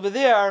writes over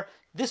there,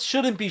 this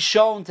shouldn't be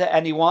shown to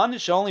anyone.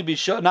 It should only be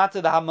shown, not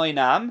to the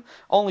Hamoinam,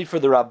 only for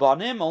the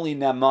Rabbanim, only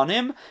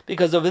Nemonim,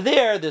 because over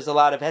there's a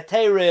lot of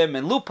heterim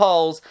and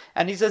loopholes,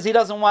 and he says he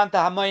doesn't want the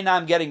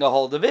Hamoinam getting a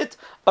hold of it.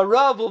 A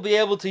Rav will be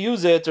able to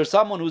use it, or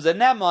someone who's a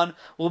Nemon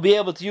will be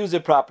able to use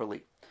it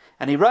properly.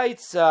 And he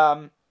writes,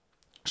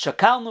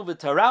 Shakalnu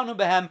v'taranu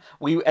behem.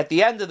 We at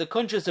the end of the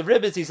Kuntres of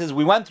Ribbis, he says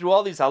we went through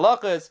all these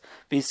halachas,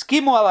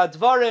 v'skimu al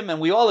advarim, and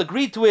we all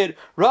agreed to it.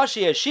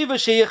 Rashi Yeshiva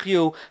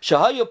sheichyu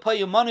shahayu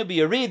payumanu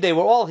biyarid. They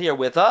were all here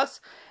with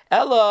us.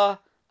 Ella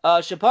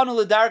shapanu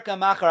l'darka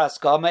machar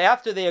askama.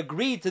 After they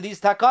agreed to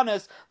these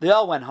takanas, they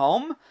all went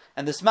home.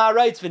 And the Sma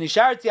writes,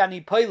 "V'nisharti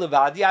ani poi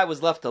levadi." I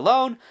was left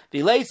alone.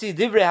 V'leisi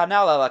divrei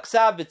hanal al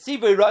aksav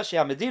v'tzivui Rashi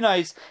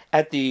Hamedinais.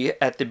 At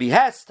the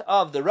behest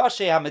of the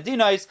Rashi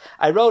Hamedinais,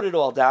 I wrote it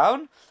all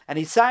down, and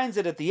he signs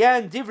it at the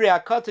end. Divrei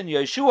Hakatan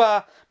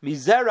Yeshua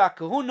Mizera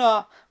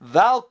Kahuna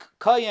Valk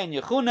Kayan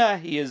Yechuna.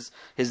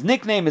 His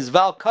nickname is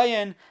Valk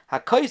Kayan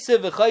Hakoise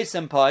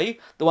v'Choisem Pai.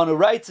 The one who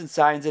writes and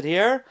signs it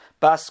here.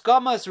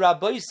 Baskamas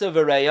Rabbeisa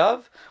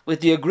v'Reyav, with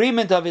the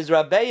agreement of his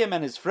Rabbeim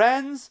and his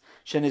friends.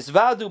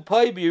 Shenisvadu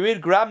Poi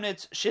Birid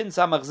Gramnitz Shin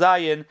Samach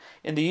Zayin,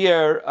 in the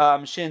year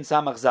Shin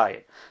Samach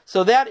Zayin.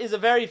 So that is a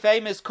very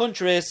famous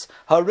Kuntris,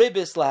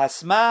 Haribis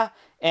Lahasma,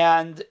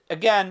 and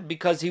again,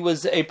 because he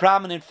was a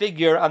prominent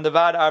figure on the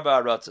Vad Arba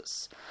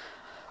Aratzos.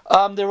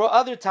 There were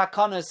other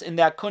takanas in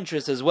that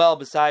Kuntris as well,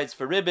 besides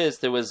for Ribis.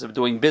 There was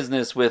doing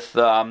business with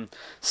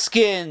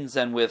skins,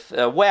 and with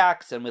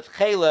wax, and with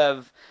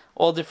chalev,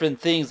 all different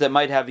things that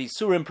might have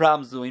Isurim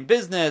problems doing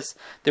business.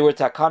 There were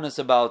takanas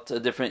about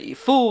different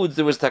foods.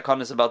 There was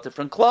takanas about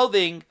different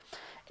clothing.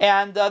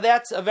 And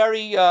that's a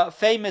very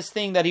famous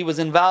thing that he was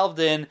involved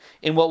in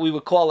what we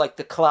would call like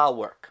the klal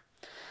work.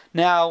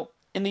 Now,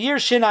 in the year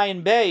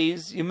Shinayin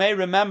Beis, you may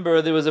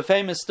remember there was a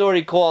famous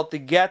story called the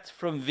Get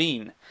from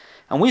Wien.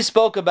 And we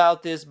spoke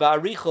about this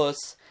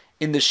ba'arichos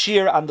in the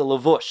Shir on the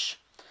Levush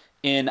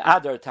in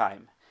Adar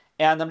time.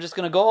 And I'm just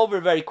going to go over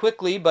it very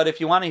quickly, but if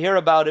you want to hear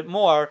about it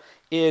more,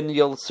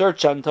 you'll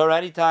search on Torah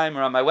Anytime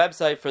or on my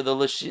website for the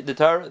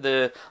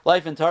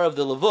Life and Torah of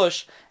the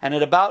Levush, and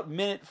at about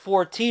minute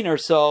 14 or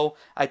so,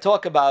 I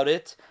talk about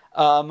it,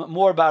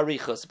 more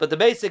ba'arichos. But the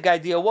basic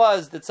idea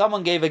was that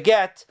someone gave a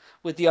get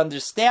with the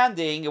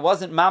understanding, it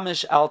wasn't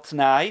mamish al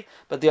t'nai,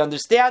 but the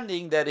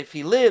understanding that if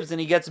he lives and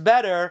he gets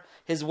better,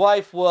 his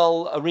wife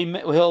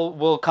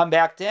will come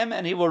back to him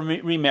and he will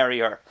remarry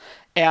her.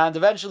 And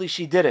eventually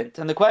she didn't.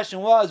 And the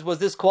question was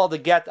this called a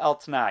get al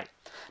t'nai?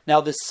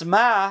 Now the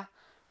Sma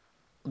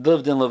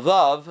lived in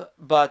Lvov,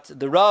 but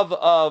the Rav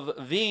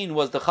of Wien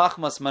was the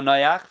Chachmas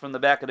Manayach from the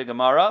back of the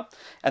Gemara,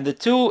 and the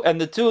two,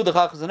 the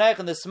Chachmas Manayach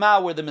and the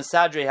Sma were the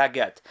Mesadrei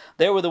HaGet.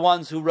 They were the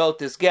ones who wrote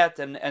this get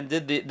and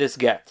did this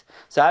get.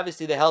 So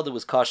obviously they held it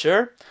was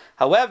kosher.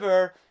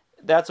 However,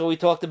 that's what we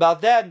talked about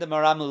then. The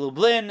Maram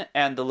Lublin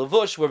and the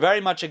Levush were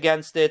very much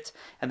against it,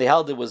 and they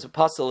held it was a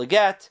puzzle a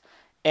get.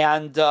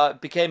 And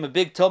it became a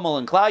big tumult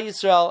in Klal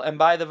Yisrael, and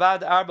by the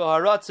Vad Arba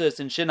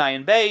Haratzos in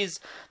Shinayin Beis,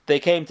 they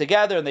came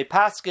together and they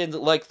paskined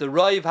like the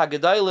Roiv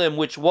Hagadalim,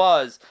 which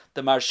was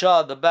the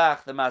Marsha, the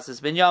Bach, the Masis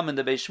Binyamin,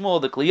 the Beis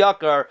Shmuel, the Kli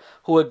Yakar,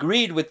 who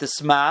agreed with the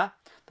Sma.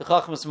 The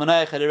Chachmas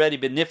Manayach had already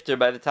been nifter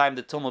by the time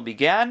the tumult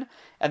began,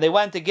 and they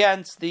went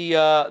against the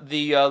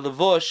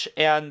Levush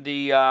and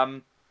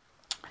the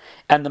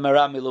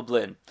Marami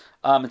Lublin.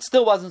 It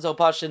still wasn't so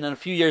pashut, and a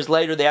few years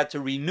later they had to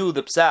renew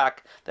the psak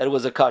that it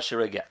was a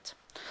kosher get.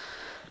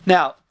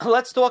 Now,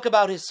 let's talk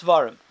about his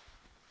svarim.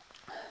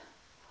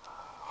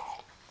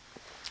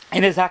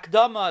 In his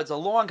Hakdama, it's a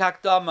long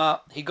Hakdama.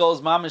 He goes,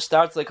 Mamish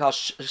starts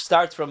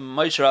from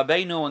Moshe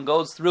Rabbeinu and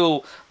goes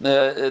through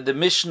the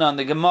Mishnah and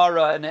the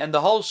Gemara and the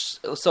whole,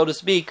 so to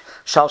speak,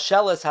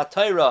 Shalsheles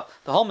HaTorah,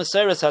 the whole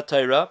Meseres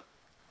HaTorah,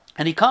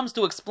 and he comes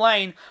to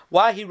explain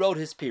why he wrote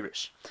his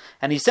Pirush.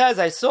 And he says,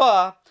 I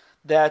saw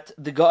that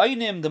the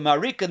Goinim, the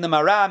Marik and the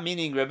Maram,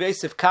 meaning Rabbi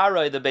Yosef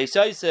Karoi, the Beis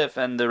Yosef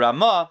and the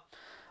Ramah,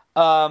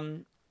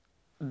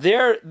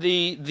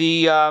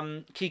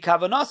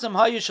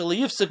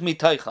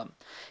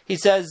 he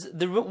says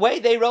the way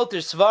they wrote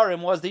their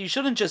svarim was that you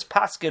shouldn't just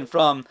paskin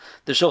from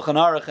the Shulchan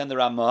Aruch and the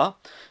Ramah.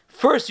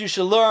 First, you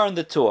should learn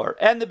the Torah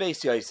and the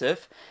Beis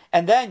Yosef,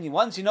 and then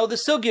once you know the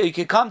sugya, you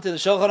can come to the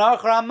Shulchan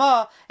Aruch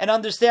Ramah and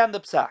understand the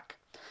psak.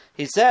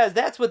 He says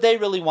that's what they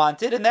really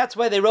wanted, and that's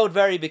why they wrote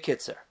very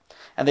bekitzer.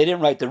 And they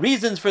didn't write the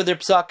reasons for their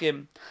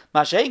psakim.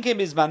 Masha'enkim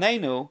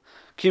izmanenu.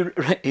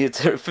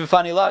 It's a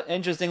funny,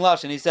 interesting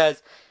lashon. He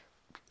says,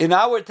 in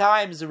our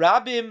times,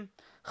 Rabim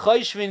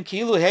choshvin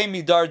kilu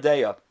heimi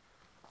dardeya.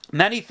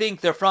 Many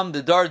think they're from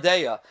the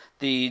dardeya,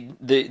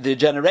 the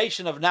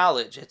generation of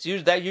knowledge.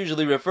 That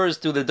usually refers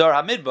to the dar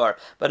hamidbar,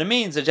 but it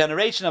means a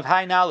generation of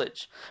high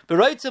knowledge.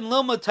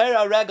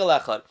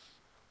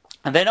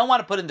 And they don't want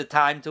to put in the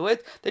time to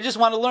it. They just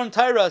want to learn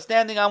Torah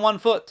standing on one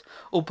foot.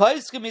 So they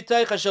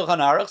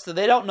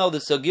don't know the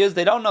sugyas,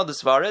 they don't know the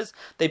svaras.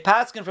 They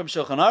paskin from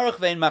Shulchan Aruch,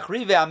 vein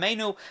machri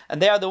ve'amenu,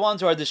 and they are the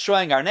ones who are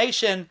destroying our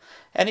nation.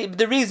 And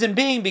the reason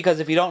being because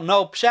if you don't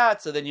know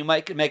pshat, so then you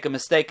might make a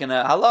mistake in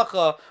a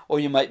halacha, or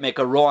you might make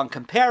a wrong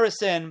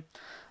comparison.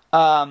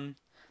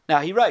 Now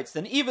he writes,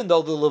 then even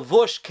though the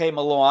Levush came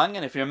along,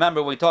 and if you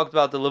remember when we talked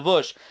about the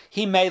Levush,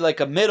 he made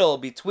like a middle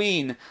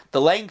between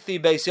the lengthy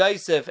Beis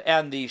Yosef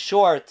and the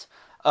short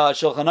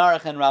Shulchan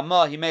Aruch and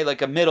Ramah, he made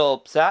like a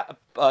middle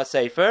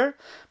sefer,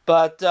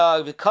 but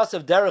because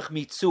of Derech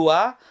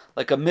Mitzua,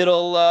 like a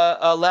middle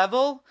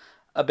level,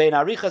 Bein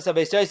Arichas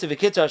Beis Yosef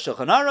v'Kitzar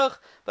Shulchan Aruch.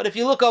 But if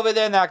you look over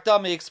there in the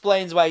Akdama, he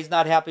explains why he's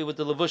not happy with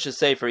the Levush's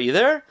sefer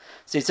either.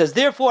 So he says,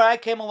 therefore I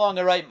came along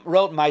and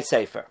wrote my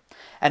sefer.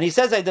 And he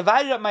says, I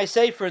divided up my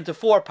sefer into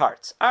 4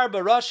 parts. Arba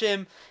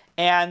Roshim,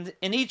 and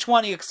in each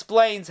one he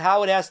explains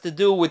how it has to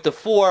do with the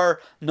 4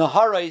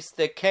 Naharais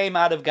that came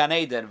out of Gan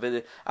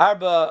Eden.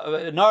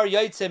 Arba Nar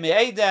Yotzei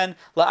Me'eden,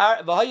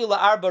 V'hayu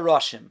la'arba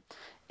Roshim.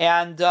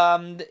 And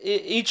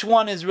each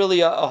one is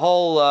really a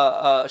whole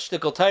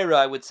shtickle Torah,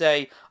 I would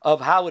say,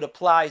 of how it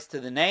applies to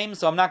the name.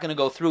 So I'm not going to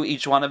go through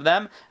each one of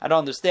them. I don't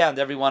understand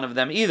every one of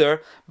them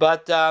either.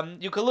 But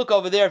you can look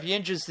over there if you're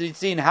interested in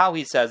seeing how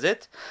he says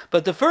it.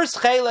 But the first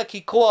chelek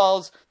he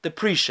calls the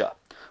Prisha.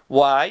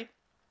 Why?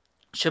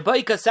 It's a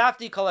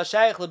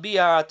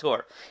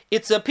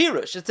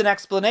pirush. It's an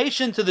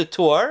explanation to the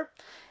Torah.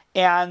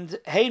 And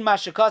hein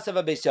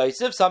mashakasav Beis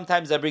Yosef.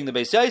 Sometimes I bring the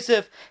Beis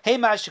Yosef. Hein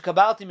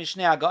mashakabalti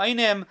mishnei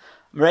hagainim,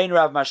 Rein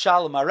Rav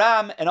Marshal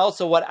Maram, and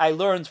also what I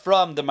learned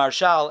from the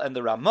Marshal and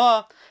the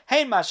Ramah.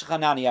 Hein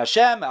mashachanani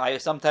Hashem. I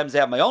sometimes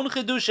have my own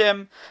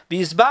chidushim.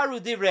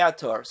 Bizbaru divrei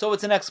ator. So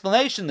it's an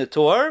explanation. The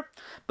Torah.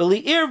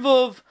 Beli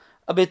irvuv.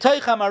 The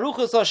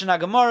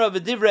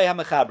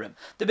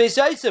Beis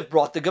Yosef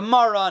brought the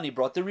Gemara and he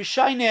brought the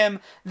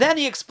Rishainim. Then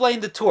he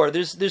explained the Torah.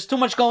 There's too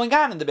much going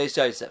on in the Beis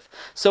Yosef.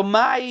 So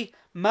my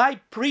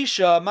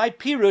Prisha, my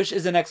Pirush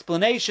is an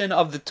explanation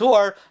of the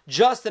Torah,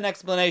 just an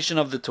explanation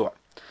of the Torah.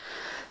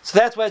 So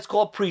that's why it's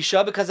called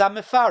Prisha, because I'm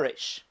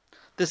Mefarish.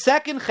 The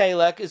second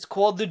Chelek is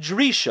called the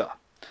Drisha.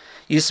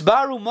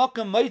 Yisbaru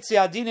Mokum Moitzi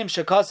Adinim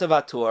Shekasav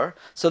Ator.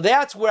 So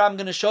that's where I'm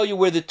going to show you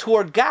where the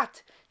Torah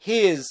got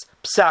his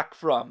psak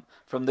from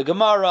the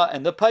Gemara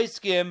and the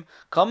Paiskim.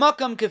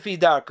 Kamakam Kefi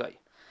Darkai.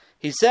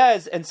 He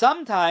says, and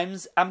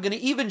sometimes I'm going to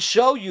even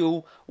show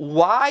you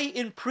why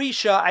in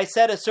Prisha I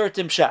said a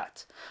certain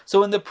pshat.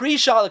 So in the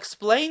Prisha I'll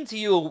explain to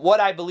you what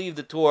I believe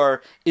the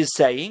Torah is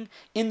saying.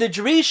 In the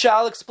Drisha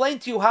I'll explain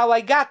to you how I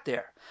got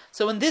there.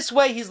 So in this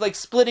way he's like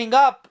splitting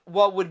up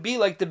what would be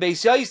like the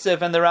Beis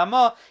Yosef and the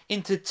Ramah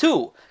into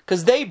 2.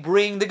 Because they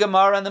bring the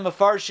Gemara and the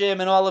Mefarshim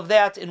and all of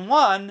that in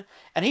one,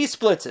 and he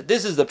splits it.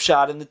 This is the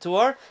pshat in the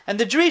Torah, and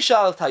the Drisha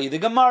I'll tell you the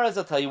Gemaras,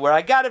 I'll tell you where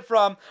I got it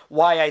from,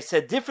 why I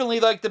said differently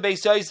like the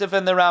Beis Yosef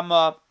and the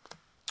Ramah.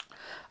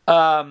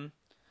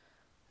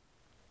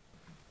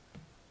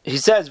 He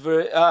says,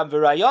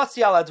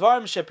 "V'rayasi al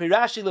advarim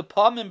shepirashi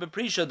lepamim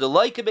b'prisha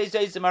deloike Beis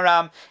Yosef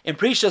Aram." In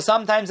Prisha,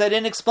 sometimes I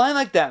didn't explain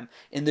like them.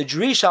 In the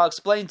Drisha, I'll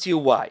explain to you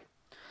why.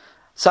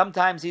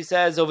 Sometimes he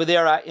says over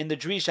there in the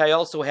Drisha, I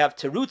also have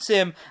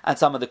terutzim on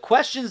some of the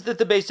questions that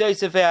the Beis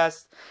Yosef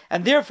asked,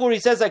 and therefore he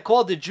says I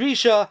called the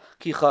Drisha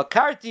ki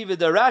chakarti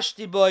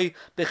v'darashti boy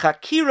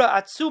b'chakira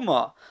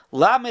atzuma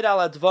lamed al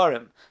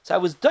advarim. So I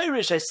was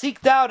doirish, I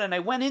seeked out and I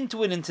went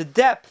into it into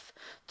depth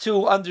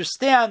to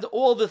understand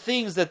all the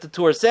things that the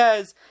Torah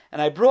says,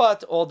 and I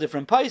brought all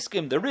different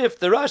paiskim, the Rif,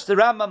 the Rosh, the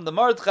Rambam, the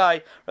Mordechai,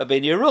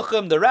 Rabbeinu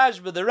Yerucham, the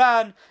Rashba, the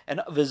Ran,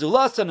 and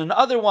Vizulasan, and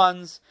other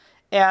ones,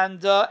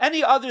 and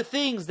any other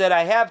things that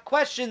I have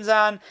questions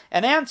on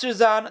and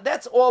answers on.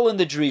 That's all in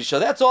the Drisha.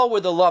 That's all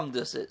where the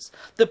Lumdus is.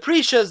 The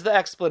Prisha is the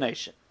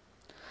explanation.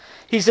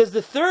 He says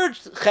the third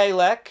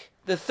chelek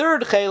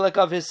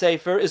of his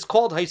sefer is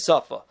called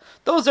Haisafa.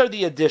 Those are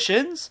the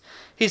additions.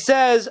 He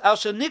says, Al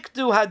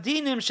shaniktu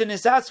hadinim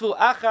shenisasvu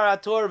achar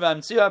ator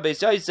v'amtzia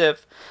Beis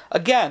Yosef.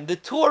 Again, the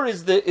Torah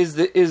is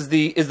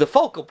the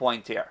focal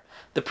point here.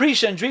 The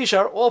Prisha and Drisha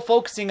are all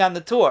focusing on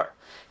the Torah.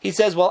 He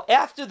says, well,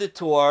 after the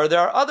Torah, there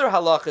are other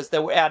halachas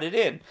that were added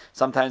in.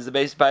 Sometimes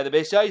by the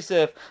Beis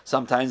Yosef,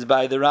 sometimes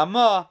by the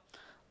Ramah,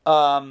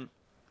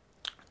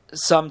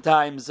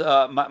 sometimes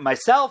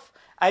myself.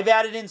 I've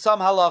added in some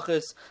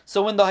halachas.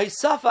 So in the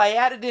Haisafa, I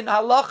added in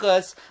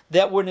halachas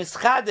that were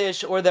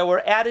nischadish or that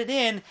were added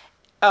in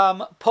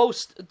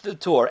post the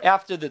Torah,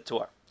 after the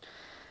Torah.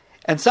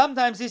 And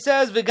sometimes he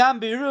says, "V'gam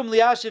birum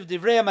liyashiv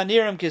divrei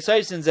manirim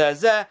kisaysin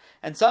zeh."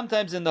 And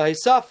sometimes in the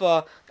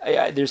Haisafa,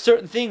 there's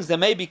certain things that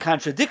may be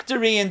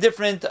contradictory in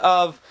different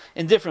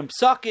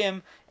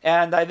psakim,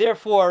 and I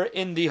therefore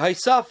in the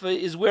Haisafa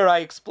is where I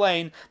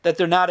explain that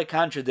they're not a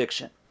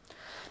contradiction.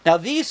 Now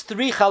these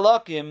 3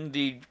 halakim,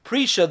 the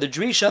Prisha, the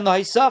Drisha, and the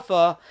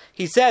Haisafa,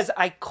 he says,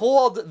 I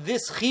called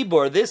this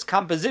chibur, this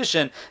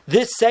composition,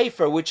 this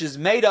sefer, which is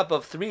made up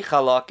of 3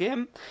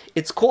 halakim,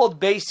 it's called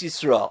Beis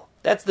Yisrael.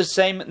 That's the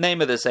same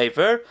name of the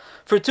Sefer,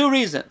 for two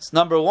reasons.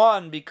 Number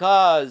one,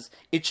 because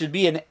it should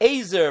be an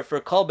Ezer for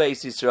Kol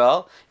Beis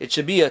Yisrael. It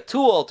should be a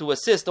tool to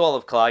assist all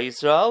of Klal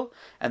Yisrael.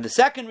 And the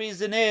second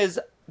reason is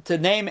to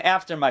name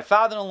after my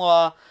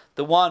father-in-law,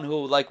 the one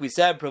who, like we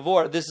said,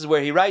 this is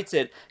where he writes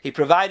it, he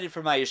provided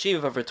for my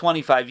yeshiva for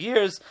 25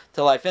 years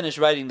till I finished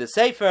writing the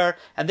Sefer,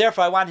 and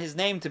therefore I want his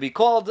name to be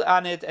called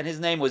on it, and his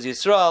name was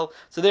Yisrael,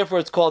 so therefore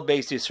it's called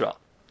Beis Yisrael.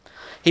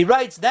 He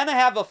writes, then I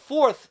have a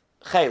fourth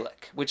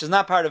chelik, which is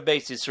not part of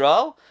Beis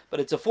Yisrael,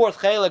 but it's a fourth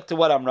chelik to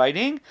what I'm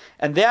writing,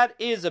 and that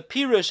is a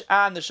pirush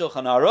on the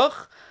Shulchan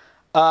Aruch,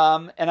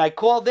 and I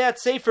call that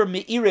Sefer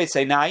Me'irei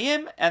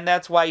Seinayim, and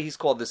that's why he's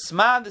called the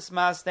Sma. The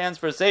Sma stands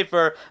for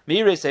Sefer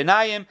Me'irei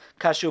Seinayim.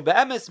 Kashu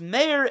be'emes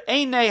meir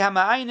einei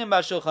hama'aynim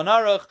ba'Shulchan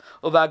Aruch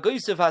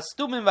u'va'goysev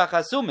hastumim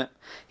v'chasumim.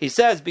 He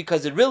says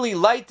because it really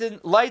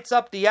lights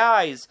up the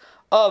eyes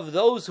of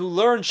those who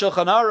learn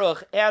Shulchan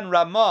Aruch and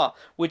Ramah,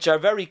 which are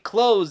very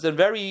closed and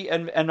very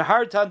and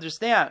hard to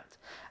understand.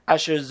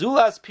 Asher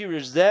zulas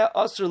pirish zeh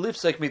asur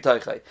lifsek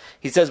mitochei.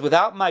 He says,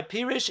 without my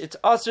pirish, it's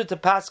asur to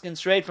paskin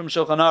straight from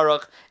Shulchan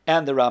Aruch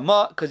and the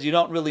Ramah, because you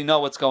don't really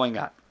know what's going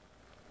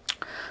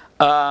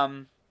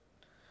on.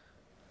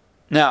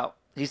 Now,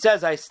 he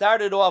says, I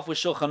started off with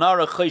Shulchan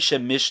Aruch Choshe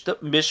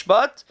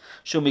Mishpat,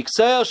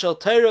 Shumikseil Shel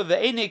Torah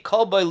ve'enei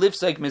kol boi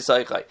lifsek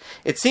misaychei.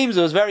 It seems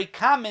it was very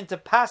common to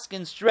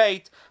paskin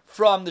straight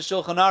from the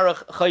Shulchan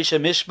Aruch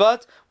Choshe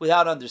Mishpat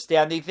without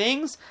understanding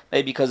things,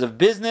 maybe because of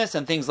business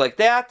and things like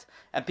that.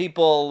 And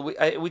people,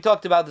 we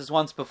talked about this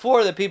once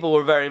before, that people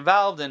were very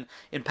involved in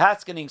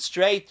paskening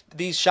straight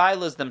these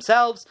shilas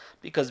themselves,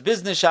 because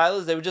business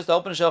shilas, they would just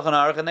open Shulchan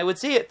Aruch and they would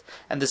see it.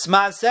 And the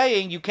Sma is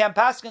saying, you can't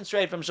pasken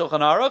straight from Shulchan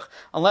Aruch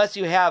unless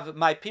you have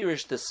my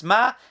pirish the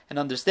Sma and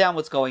understand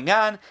what's going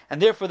on,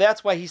 and therefore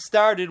that's why he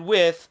started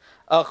with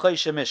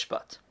Choshe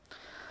Mishpat.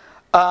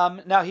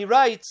 Now he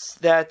writes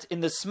that in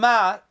the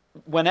Sma,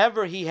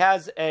 whenever he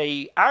has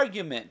a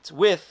argument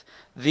with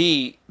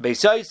the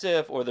Beis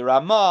Yosef or the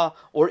Ramah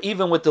or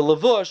even with the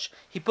Levush,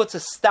 he puts a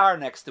star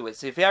next to it.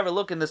 So if you ever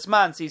look in the Sma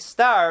and see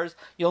stars,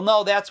 you'll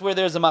know that's where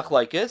there's a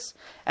machlokes.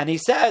 And he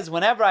says,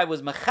 whenever I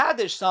was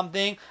mechadish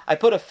something, I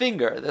put a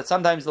finger. That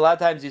sometimes, a lot of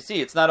times you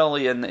see, it's not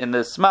only in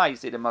the Sma, you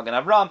see it in Magen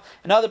Avram,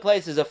 in other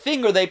places, a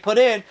finger they put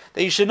in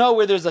that you should know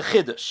where there's a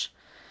chiddush.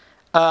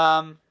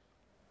 And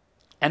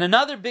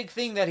another big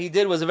thing that he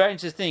did was a very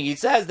interesting thing. He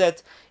says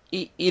that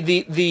we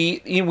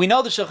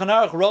know the Shulchan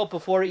Aruch wrote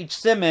before each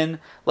siman,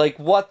 like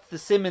what the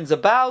siman's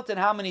about and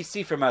how many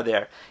sifrim are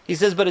there. He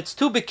says, but it's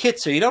too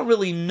bekitzer. You don't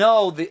really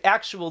know the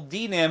actual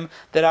dinim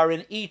that are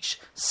in each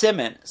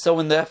siman. So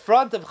in the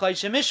front of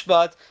Choshe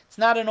Mishpat, it's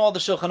not in all the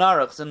Shulchan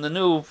Aruchs. In the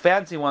new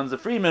fancy ones, the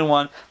Friedman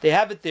one, they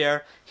have it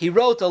there. He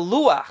wrote a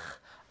luach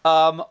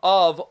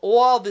of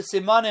all the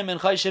simanim in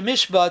Choshe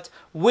Mishpat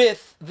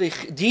with the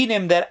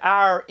dinim that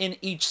are in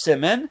each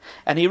siman.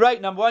 And he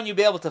writes, number one, you'll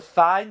be able to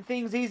find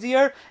things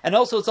easier, and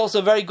also it's also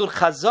a very good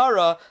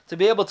chazara to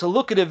be able to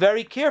look at it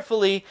very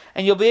carefully,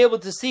 and you'll be able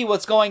to see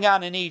what's going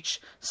on in each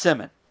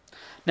siman.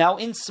 Now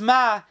in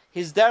Sma,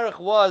 his derech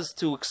was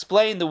to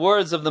explain the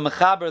words of the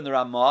Mechaber and the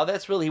Ramah.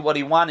 That's really what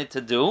he wanted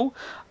to do.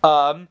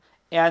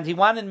 And he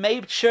wanted to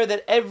make sure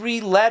that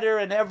every letter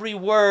and every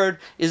word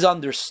is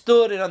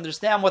understood and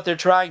understand what they're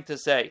trying to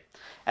say.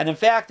 And in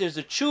fact, there's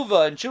a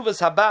tshuva in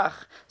Tshuvas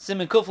Habach,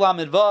 Siman Kuf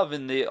Lamed Vav,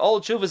 in the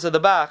old tshuvas of the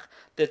Bach,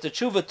 that's a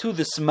tshuva to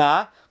the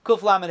Sma.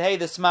 Kuf Lamed Hey,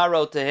 the Sma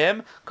wrote to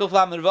him. Kuf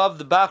Lamed Vav,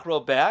 the Bach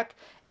wrote back.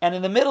 And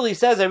in the middle he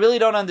says, I really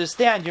don't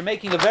understand. You're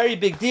making a very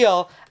big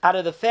deal out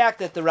of the fact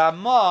that the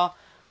Ramah,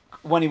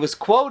 when he was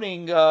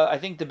quoting, I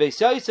think the Beis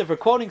Yosef, or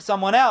quoting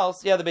someone else,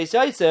 the Beis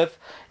Yosef,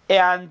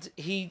 and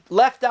he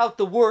left out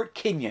the word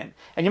kinyan.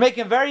 And you're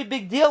making a very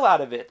big deal out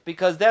of it,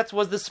 because that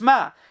was the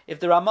Sma. If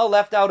the Ramah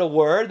left out a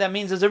word, that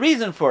means there's a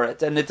reason for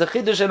it, and it's a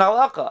chiddush and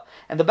halacha.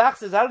 And the Bach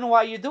says, I don't know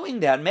why you're doing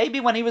that. Maybe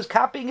when he was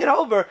copying it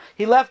over,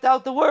 he left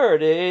out the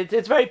word.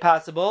 It's very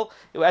possible.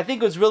 I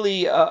think it was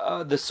really,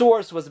 the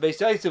source was the Beis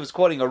Yosef was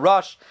quoting a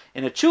rush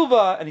in a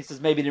tshuva, and he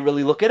says maybe he didn't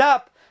really look it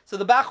up. So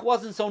the Bach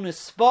wasn't so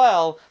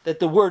nispoil that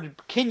the word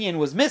kinyan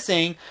was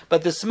missing,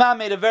 but the Sma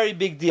made a very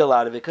big deal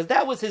out of it, because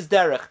that was his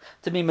derech,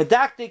 to be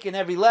medactic in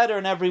every letter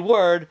and every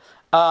word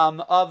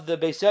of the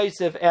Beis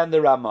Yosef and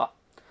the Ramah.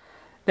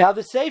 Now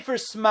the Sefer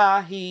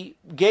Sma he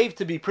gave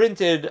to be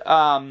printed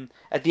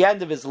at the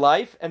end of his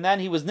life, and then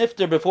he was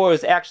nifter before it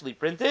was actually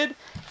printed.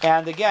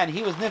 And again,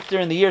 he was nifter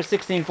in the year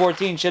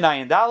 1614,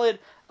 Shinai and Dalid.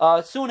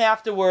 Soon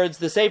afterwards,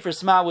 the Sefer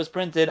Sma was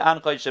printed on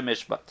Choshe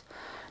Mishpat.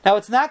 Now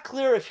it's not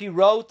clear if he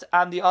wrote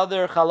on the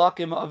other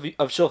chalakim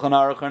of Shulchan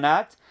Aruch or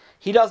not.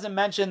 He doesn't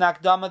mention the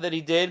Akdama that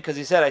he did, because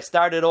he said, I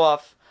started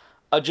off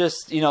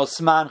just, Sma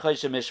and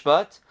Choshe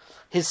Mishpat.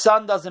 His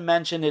son doesn't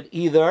mention it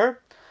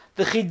either.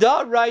 The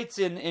Chida writes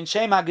in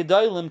Shem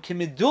HaGedolim,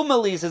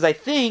 Kimidumali, says, I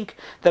think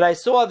that I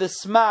saw the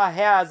Sma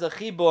has a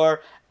chibur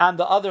on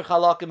the other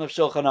chalakim of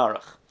Shulchan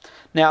Aruch.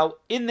 Now,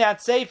 in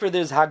that Sefer,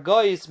 there's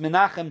Hagoyis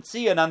Menachem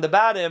Tzion on the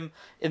bottom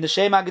in the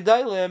Shem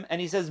HaGedolim, and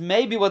he says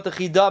maybe what the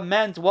Chida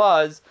meant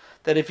was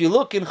that if you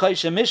look in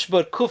Choshen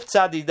Mishpat, Kuf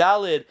Tzadi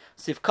Dalid,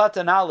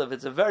 Sivkatan Aleph,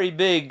 it's a very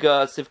big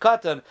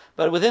Sivkatan,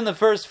 but within the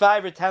first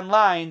 5 or 10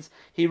 lines,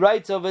 he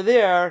writes over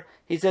there,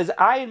 he says,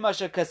 Ayin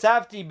Masha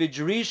Kasavti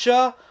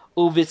B'Drisha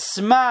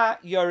Uvisma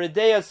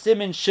Yaredeya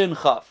Simin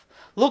Shinchaf.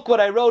 Look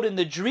what I wrote in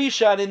the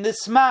Drisha and in the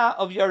Sma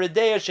of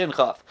Yaredeya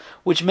Shinchaf,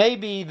 which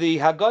maybe the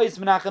Hagoyis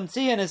Menachem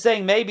Tzion is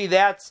saying maybe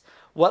that's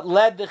what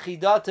led the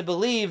Chidah to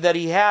believe that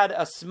he had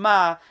a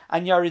Sma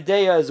and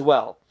Yaredeya as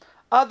well.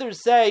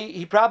 Others say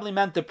he probably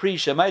meant the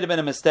Prisha. Might have been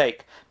a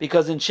mistake,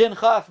 because in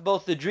Shinchaf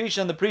both the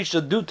Drisha and the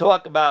Prisha do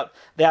talk about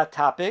that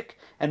topic,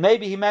 and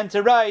maybe he meant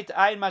to write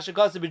Ayin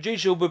Mashakasa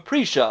B'Drisha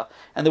U'B'Prisha,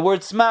 and the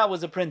word Sma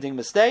was a printing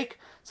mistake.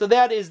 So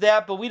that is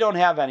that, but we don't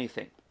have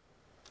anything.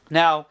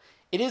 Now,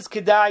 it is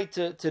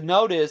kedai to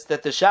notice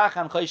that the Shach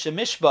on Choshen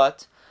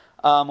Mishpat,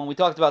 when we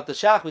talked about the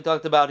Shach, we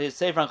talked about his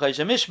Sefer on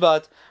Choshen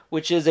Mishpat,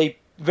 which is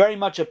very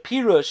much a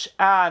pirush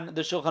on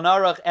the Shulchan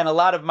Aruch and a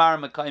lot of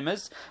Maram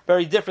Mekaymis,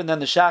 very different than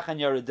the Shach and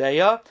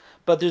Yeredeya.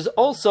 But there's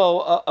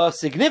also a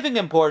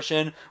significant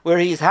portion where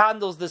he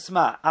handles the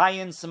Sma,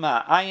 Ayin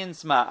Sma, Ayin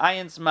Sma,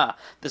 Ayin Sma.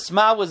 The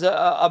Sma was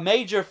a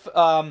major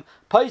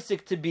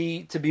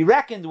paisik to be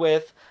reckoned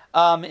with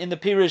in the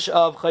pirush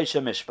of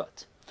Choshen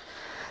Mishpat.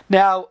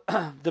 Now,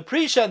 the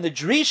Prisha and the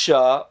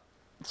Drisha,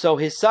 so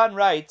his son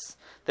writes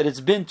that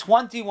it's been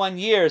 21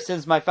 years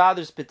since my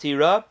father's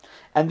Petira,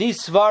 and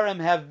these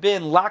Svarim have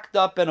been locked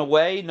up and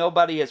away.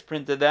 Nobody has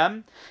printed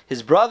them.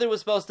 His brother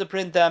was supposed to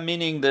print them,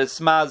 meaning the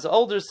Sma's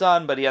older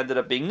son, but he ended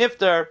up being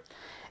Nifter.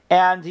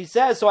 And he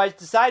says, so I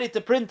decided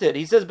to print it.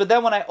 He says, but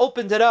then when I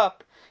opened it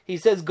up, he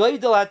says,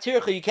 Goydel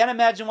HaTircha, you can't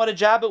imagine what a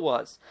job it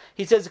was.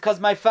 He says, because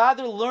my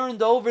father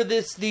learned over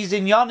these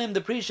Inyanim,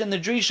 the Prisha and the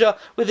Drisha,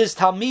 with his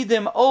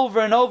Talmidim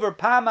over and over,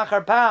 Pam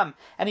Achar Pam,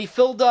 and he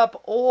filled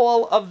up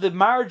all of the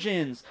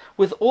margins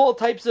with all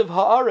types of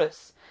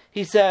Ha'aris.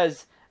 He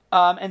says,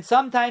 and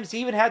sometimes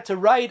he even had to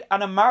write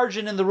on a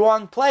margin in the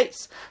wrong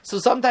place. So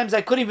sometimes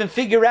I couldn't even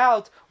figure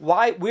out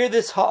where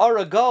this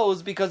ha'ara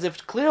goes, because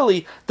it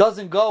clearly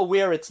doesn't go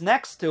where it's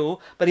next to,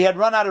 but he had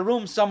run out of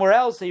room somewhere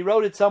else, so he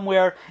wrote it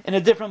somewhere in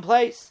a different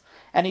place.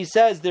 And he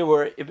says there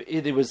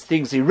was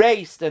things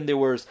erased, and there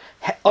was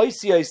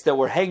oisios that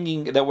were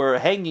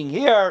hanging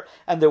here,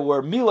 and there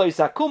were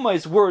milois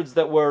akumais, words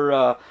that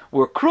were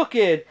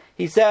crooked.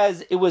 He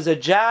says it was a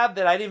job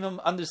that I didn't even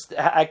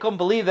understand. I couldn't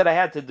believe that I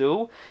had to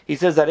do. He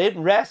says I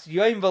didn't rest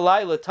yoim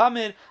v'layla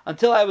tamid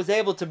until I was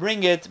able to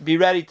be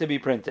ready to be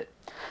printed.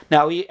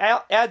 Now he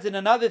adds in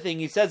another thing.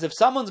 He says if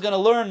someone's going to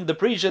learn the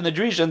Prisha and the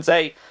Drisha and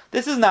say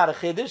this is not a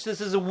chiddush,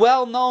 this is a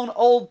well-known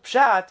old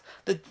pshat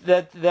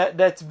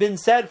that's been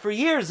said for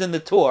years in the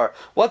Torah.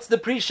 What's the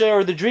Prisha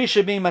or the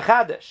Drisha being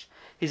mechadash?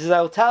 He says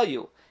I will tell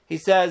you. He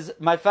says,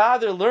 my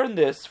father learned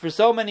this for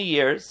so many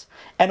years,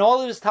 and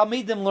all of his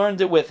Talmidim learned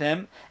it with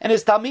him, and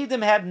his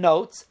Talmidim had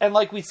notes, and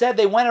like we said,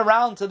 they went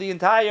around to the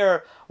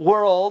entire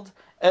world,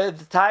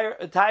 the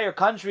entire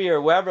country, or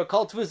wherever,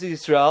 Kol Tvus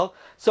Yisrael.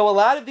 So a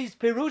lot of these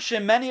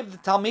Pirushim, many of the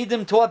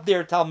Talmidim taught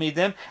their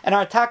Talmidim, and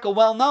are taka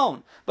well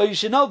known. But you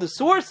should know the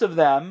source of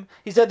them.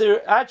 He said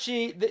they're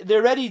already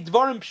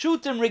Dvarim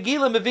Pshutim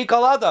Regilim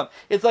Bevikal Adam.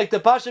 It's like the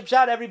Pashup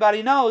Pshat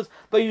everybody knows,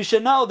 but you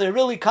should know they're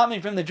really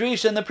coming from the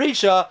Drisha and the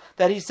Prisha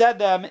that he said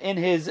them in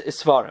his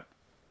Sfarim.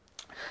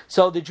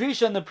 So the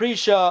Drisha and the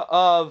Prisha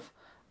of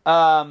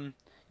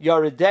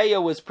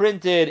Yaredeya was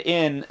printed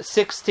in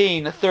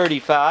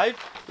 1635,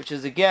 which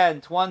is again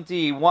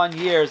 21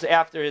 years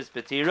after his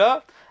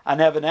Petira. And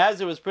Even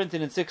HaEzer was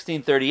printed in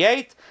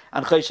 1638,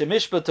 and Choshen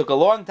Mishpat took a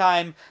long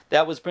time.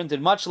 That was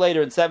printed much later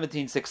in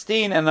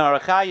 1716, and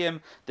Orach Chaim,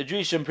 the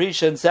Drisha and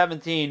Prisha, in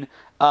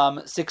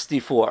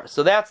 1764.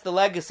 So that's the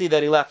legacy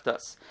that he left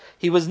us.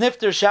 He was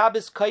Nifter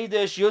Shabbos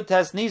Kodesh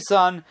Yud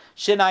Nisan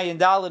Shinai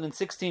Daled in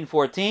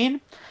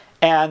 1614.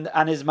 And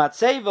on his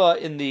matzeva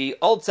in the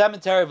old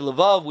cemetery of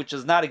Lvov, which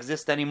does not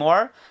exist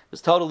anymore, it was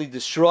totally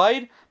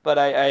destroyed. But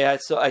I have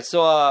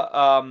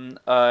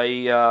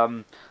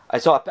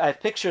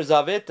pictures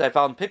of it. I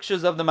found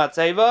pictures of the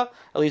matzeva,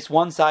 at least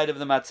one side of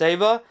the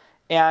matzeva,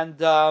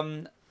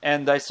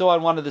 and I saw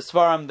on one of the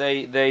Svarim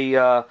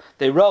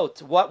they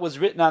wrote what was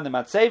written on the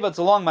matzeva. It's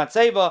a long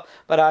matzeva,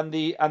 but on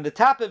the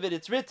top of it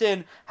it's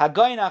written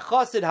Hagoyin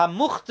HaChosid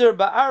HaMuchter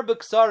Ba'arba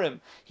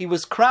Ksarim. He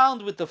was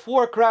crowned with the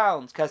 4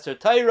 crowns: Keser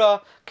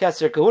Torah,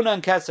 Keser Kahuna,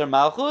 and Keser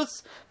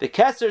Malchus. The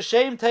Keser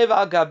Shem Teva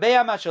Al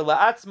Gabeya Masher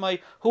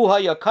La'atzmai Hu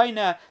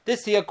HaYakaina.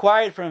 This he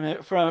acquired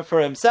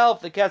for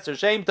himself, the Keser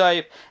Shem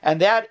Tov, and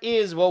that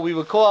is what we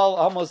would call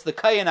almost the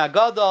Kayin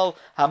HaGadol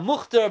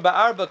HaMuchter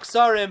Ba'arba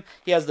Ksarim.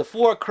 He has the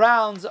 4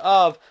 crowns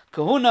of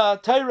Kahuna,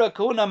 Torah,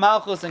 Kahuna,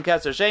 Malchus, and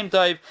Keser Shem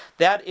Tov.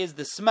 That is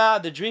the Sma,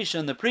 the Drisha,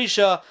 and the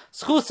Prisha.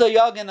 Schusa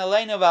Yagin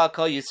Aleinu V'al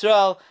Kol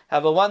Yisrael.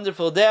 Have a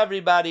wonderful day,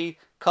 everybody.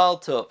 Kol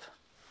Tov.